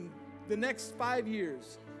do in the next 5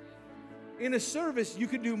 years. In a service, you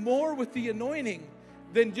could do more with the anointing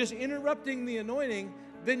than just interrupting the anointing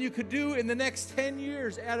than you could do in the next 10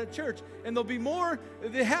 years at a church. And there'll be more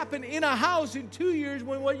that happen in a house in 2 years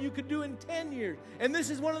than what you could do in 10 years. And this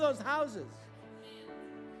is one of those houses.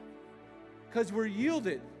 Because we're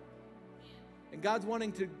yielded. And God's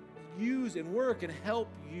wanting to use and work and help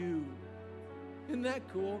you. Isn't that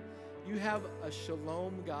cool? You have a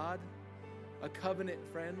shalom God, a covenant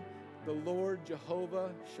friend. the Lord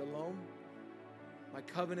Jehovah Shalom, my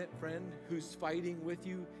covenant friend who's fighting with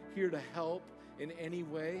you, here to help in any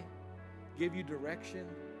way, give you direction.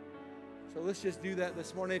 So let's just do that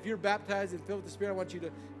this morning. If you're baptized and filled with the Spirit, I want you to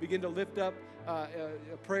begin to lift up a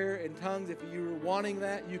prayer in tongues. If you're wanting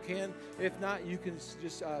that, you can. If not, you can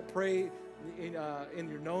just pray in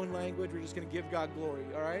your known language. We're just going to give God glory,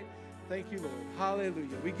 all right? Thank you, Lord.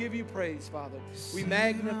 Hallelujah. We give you praise, Father. We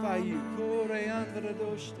magnify you. We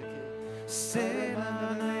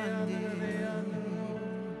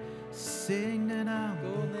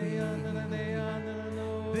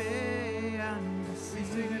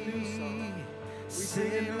sing a new song. We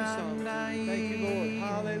sing a new song. Thank you, Lord.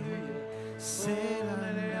 Hallelujah.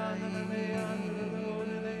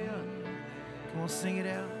 Come on, sing it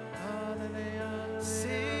out.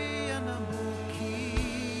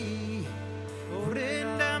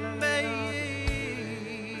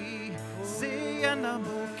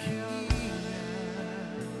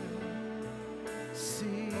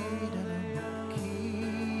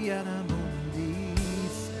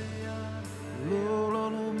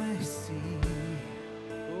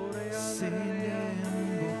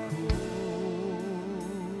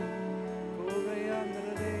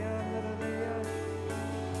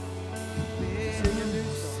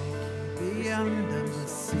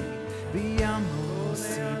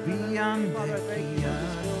 Father, thank you for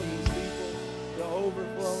this world, these people, the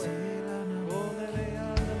overflowing.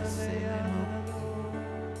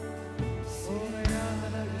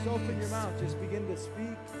 Just open your mouth. Just begin to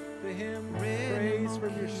speak to Him. Praise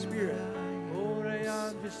from your spirit.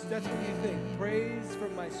 Just that's what you think. Praise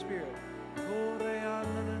from my spirit. We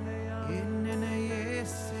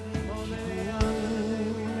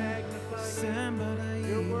magnify you.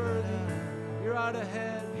 You're worthy. You're out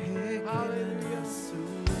ahead. Hallelujah.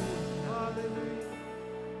 Hallelujah.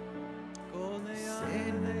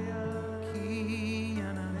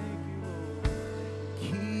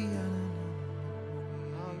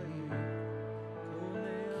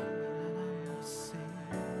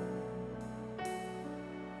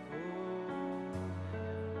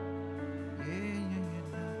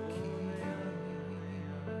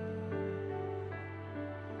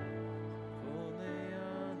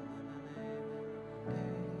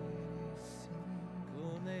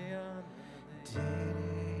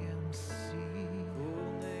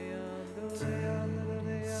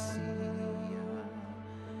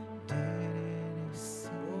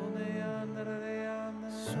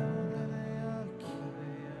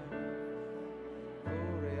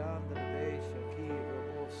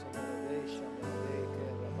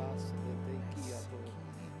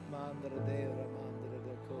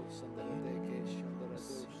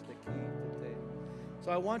 So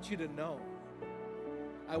I want you to know,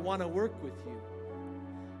 I want to work with you.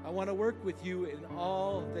 I want to work with you in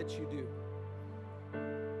all that you do.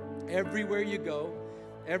 Everywhere you go,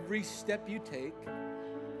 every step you take,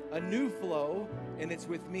 a new flow, and it's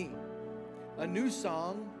with me. A new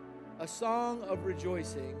song, a song of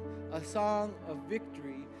rejoicing, a song of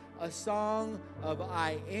victory, a song of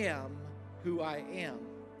I am who I am,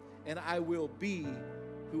 and I will be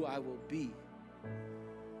who I will be.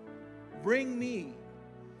 Bring me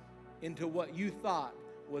into what you thought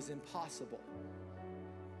was impossible.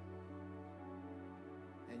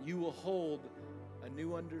 And you will hold a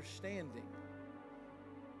new understanding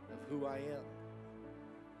of who I am.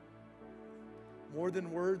 More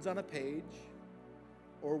than words on a page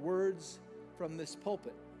or words from this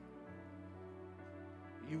pulpit.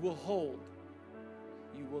 You will hold,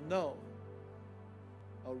 you will know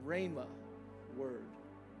a rhema word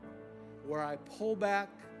where I pull back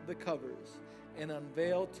the covers and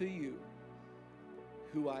unveil to you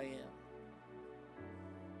who I am.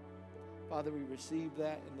 Father, we receive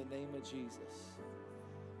that in the name of Jesus.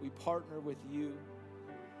 We partner with you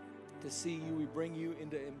to see you. We bring you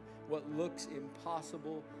into what looks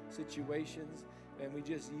impossible situations, and we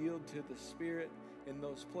just yield to the Spirit in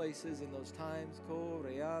those places, in those times.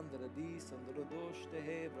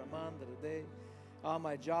 On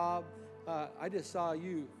my job, I just saw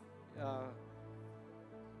you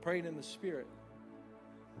praying in the Spirit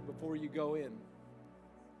before you go in.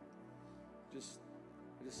 I just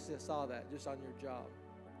saw that just on your job.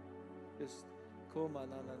 It's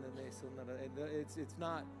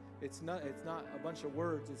not a bunch of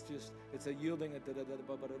words. It's a yielding. It's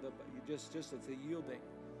a yielding.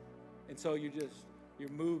 And so you're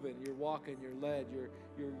moving, you're walking, you're led, you're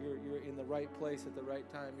in the right place at the right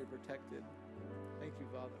time. You're protected. Thank you,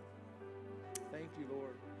 Father. Thank you,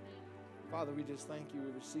 Lord. Father, we just thank you.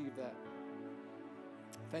 We receive that.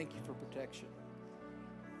 Thank you for protection.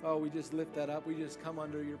 Oh, we just lift that up. We just come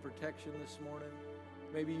under your protection this morning.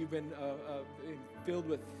 Maybe you've been filled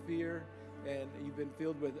with fear, and you've been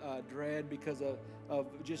filled with dread because of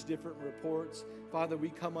just different reports. Father, we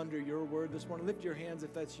come under your word this morning. Lift your hands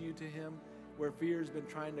if that's you to him, where fear has been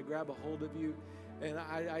trying to grab a hold of you. And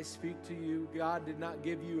I speak to you. God did not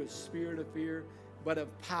give you a spirit of fear, but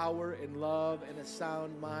of power and love and a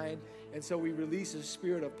sound mind. And so we release a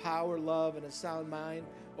spirit of power, love, and a sound mind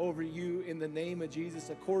over you in the name of Jesus,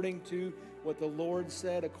 according to what the Lord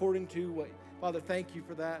said, according to what, Father, thank you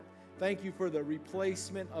for that. Thank you for the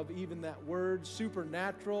replacement of even that word,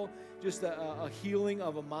 supernatural, just a healing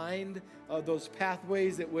of a mind, those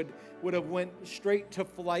pathways that would have went straight to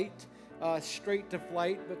flight.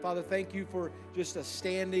 But Father, thank you for just a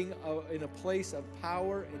standing in a place of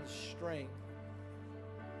power and strength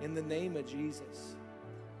in the name of Jesus.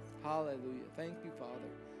 Hallelujah. Thank you, Father.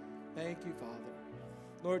 Thank you, Father.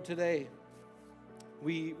 Lord, today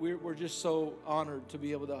we're just so honored to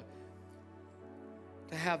be able to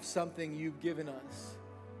have something you've given us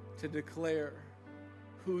to declare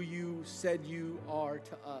who you said you are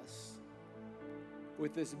to us.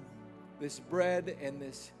 With this bread and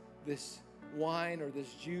this wine or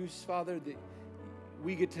this juice, Father, that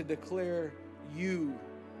we get to declare you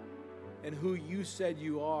and who you said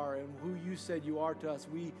you are and who you said you are to us.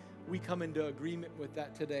 We come into agreement with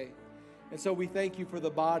that today. And so we thank you for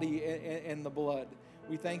the body and the blood.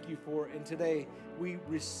 We thank you for it. And today we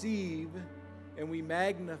receive and we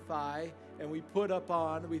magnify and we put up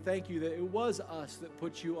on. We thank you that it was us that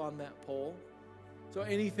put you on that pole. So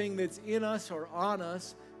anything that's in us or on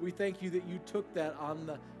us, we thank you that you took that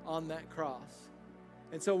on that cross.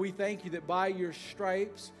 And so we thank you that by your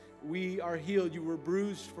stripes we are healed. You were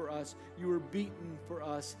bruised for us. You were beaten for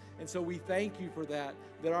us. And so we thank you for that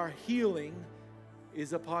our healing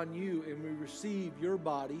is upon you, and we receive your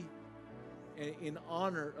body in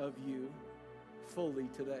honor of you fully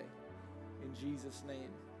today. In Jesus' name.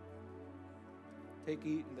 Take,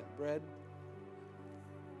 eat that bread.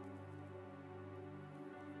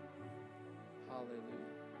 Hallelujah.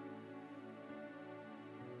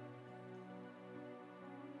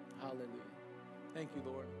 Hallelujah. Thank you,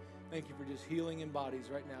 Lord. Thank you for just healing in bodies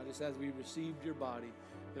right now. Just as we received your body,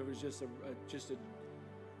 there was just a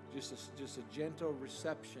gentle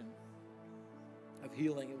reception of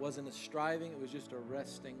healing. It wasn't a striving, it was just a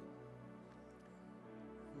resting,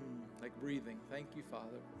 like breathing. Thank you,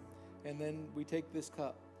 Father. And then we take this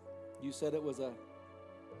cup. You said it was a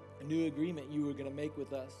new agreement you were going to make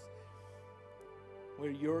with us,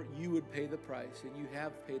 where you would pay the price, and you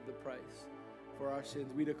have paid the price for our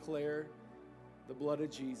sins. We declare the blood of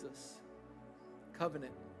Jesus,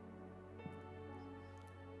 covenant.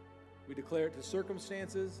 We declare it to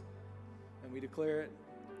circumstances, and we declare it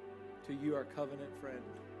to you, our covenant friend,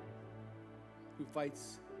 who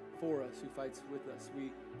fights for us, who fights with us.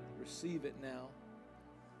 We receive it now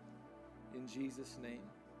in Jesus' name.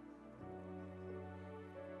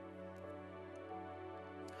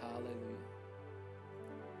 Hallelujah.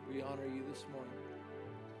 We honor you this morning.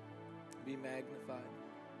 Be magnified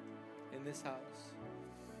in this house.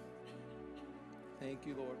 Thank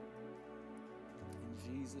you, Lord.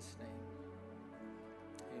 In Jesus' name.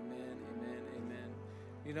 Amen, amen, amen.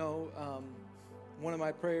 You know, one of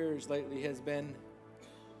my prayers lately has been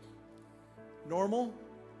normal,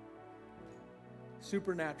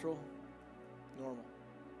 supernatural, normal.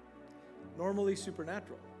 Normally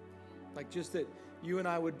supernatural. Like just that you and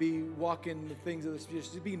I would be walking the things of this,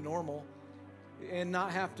 just to be normal and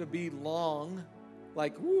not have to be long.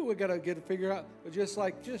 Like, woo, we got to get it figured out. But just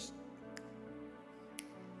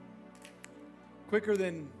quicker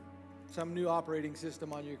than some new operating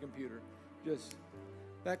system on your computer. Just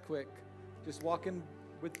that quick. Just walking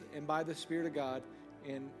with and by the Spirit of God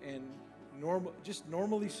and normal, just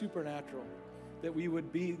normally supernatural. That we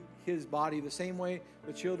would be his body the same way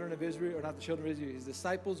the children of Israel, or not the children of Israel, his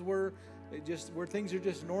disciples were. Where things are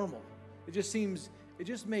just normal. It just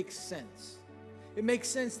makes sense. It makes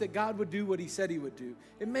sense that God would do what he said he would do.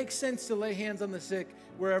 It makes sense to lay hands on the sick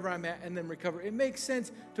wherever I'm at and then recover. It makes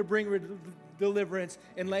sense to bring deliverance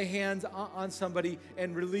and lay hands on somebody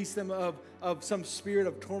and release them of some spirit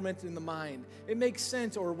of torment in the mind. It makes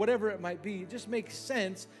sense, or whatever it might be, it just makes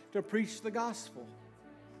sense to preach the gospel.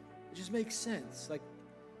 It just makes sense. Like,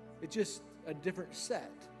 it's just a different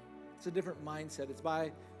set. It's a different mindset. It's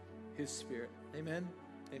by his Spirit. Amen?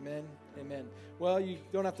 Amen. Amen. Well, you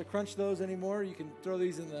don't have to crunch those anymore. You can throw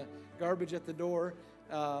these in the garbage at the door.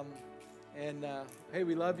 Hey,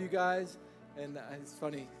 we love you guys. And it's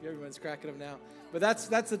funny. Everyone's cracking them now. But that's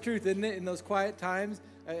the truth, isn't it? In those quiet times,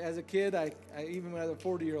 as a kid, I even when I was a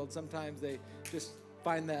 40-year-old, sometimes they just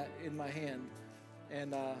find that in my hand.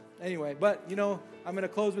 And anyway, but, I'm going to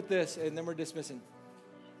close with this, and then we're dismissing.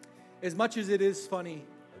 as much as it is funny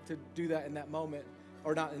to do that in that moment,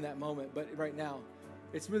 or not in that moment, but right now,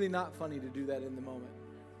 it's really not funny to do that in the moment.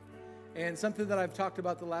 And something that I've talked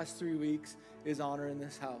about the last 3 weeks is honor in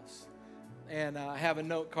this house. And I have a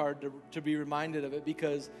note card to be reminded of it,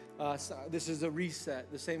 because this is a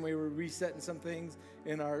reset. The same way we're resetting some things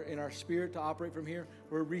in our spirit to operate from here,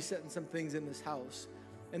 we're resetting some things in this house.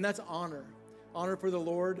 And that's honor. Honor for the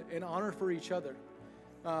Lord and honor for each other.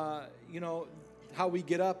 How we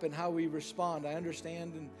get up and how we respond. I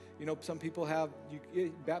understand, and some people have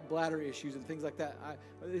bladder issues and things like that.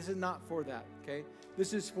 This is not for that, okay?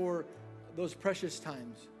 This is for those precious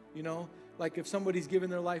times, like if somebody's given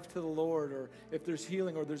their life to the Lord, or if there's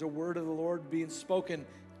healing, or there's a word of the Lord being spoken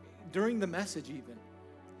during the message even,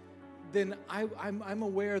 then I'm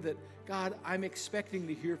aware that, God, I'm expecting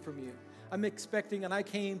to hear from you. I'm expecting, and I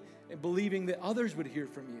came believing that others would hear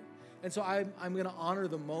from you. And so I'm going to honor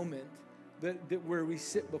the moment that where we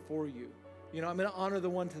sit before you. I'm going to honor the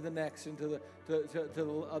one to the next and to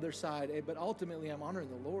the other side. But ultimately, I'm honoring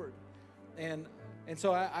the Lord. And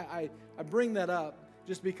so I bring that up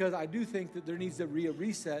just because I do think that there needs to be a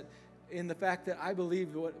reset in the fact that I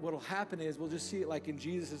believe what will happen is we'll just see it like in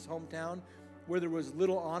Jesus' hometown, where there was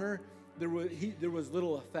little honor, there was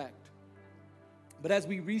little effect. But as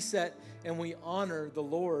we reset and we honor the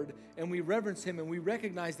Lord and we reverence Him and we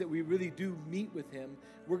recognize that we really do meet with Him,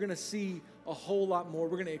 we're going to see a whole lot more.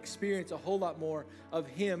 We're going to experience a whole lot more of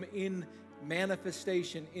Him in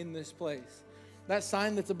manifestation in this place. That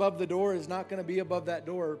sign that's above the door is not going to be above that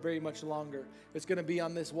door very much longer. It's going to be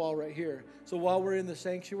on this wall right here. So while we're in the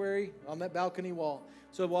sanctuary, on that balcony wall,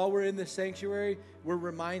 so while we're in the sanctuary, we're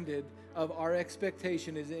reminded of our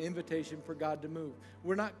expectation is an invitation for God to move.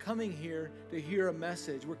 We're not coming here to hear a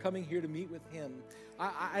message. We're coming here to meet with Him.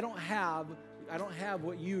 I don't have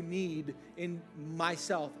what you need in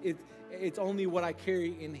myself. It's only what I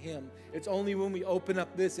carry in Him. It's only when we open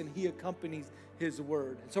up this and He accompanies His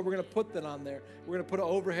word. And so we're going to put that on there. We're going to put an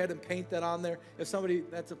overhead and paint that on there.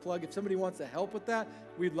 That's a plug. If somebody wants to help with that,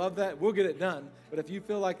 we'd love that. We'll get it done. But if you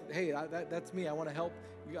feel like, hey, that's me, I want to help,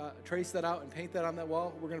 trace that out and paint that on that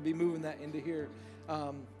wall, we're going to be moving that into here.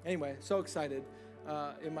 Anyway, so excited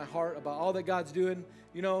in my heart about all that God's doing.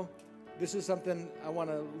 This is something I want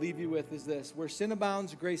to leave you with, is this: where sin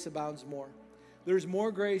abounds, grace abounds more. There's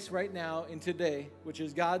more grace right now in today, which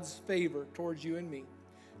is God's favor towards you and me,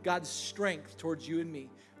 God's strength towards you and me,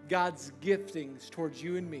 God's giftings towards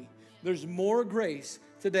you and me. There's more grace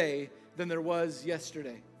today than there was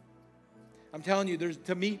yesterday. I'm telling you,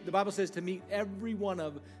 the Bible says to meet every one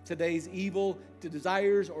of today's evil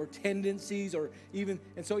desires or tendencies, and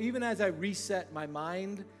so even as I reset my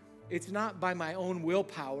mind, it's not by my own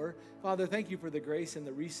willpower. Father, thank you for the grace and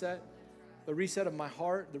the reset of my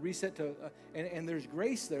heart, the reset to, and there's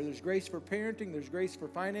grace there. There's grace for parenting. There's grace for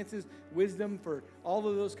finances, wisdom, for all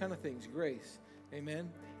of those kind of things. Grace. Amen.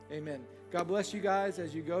 Amen. God bless you guys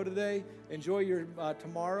as you go today. Enjoy your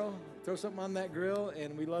tomorrow. Throw something on that grill,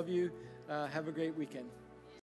 and we love you. Have a great weekend.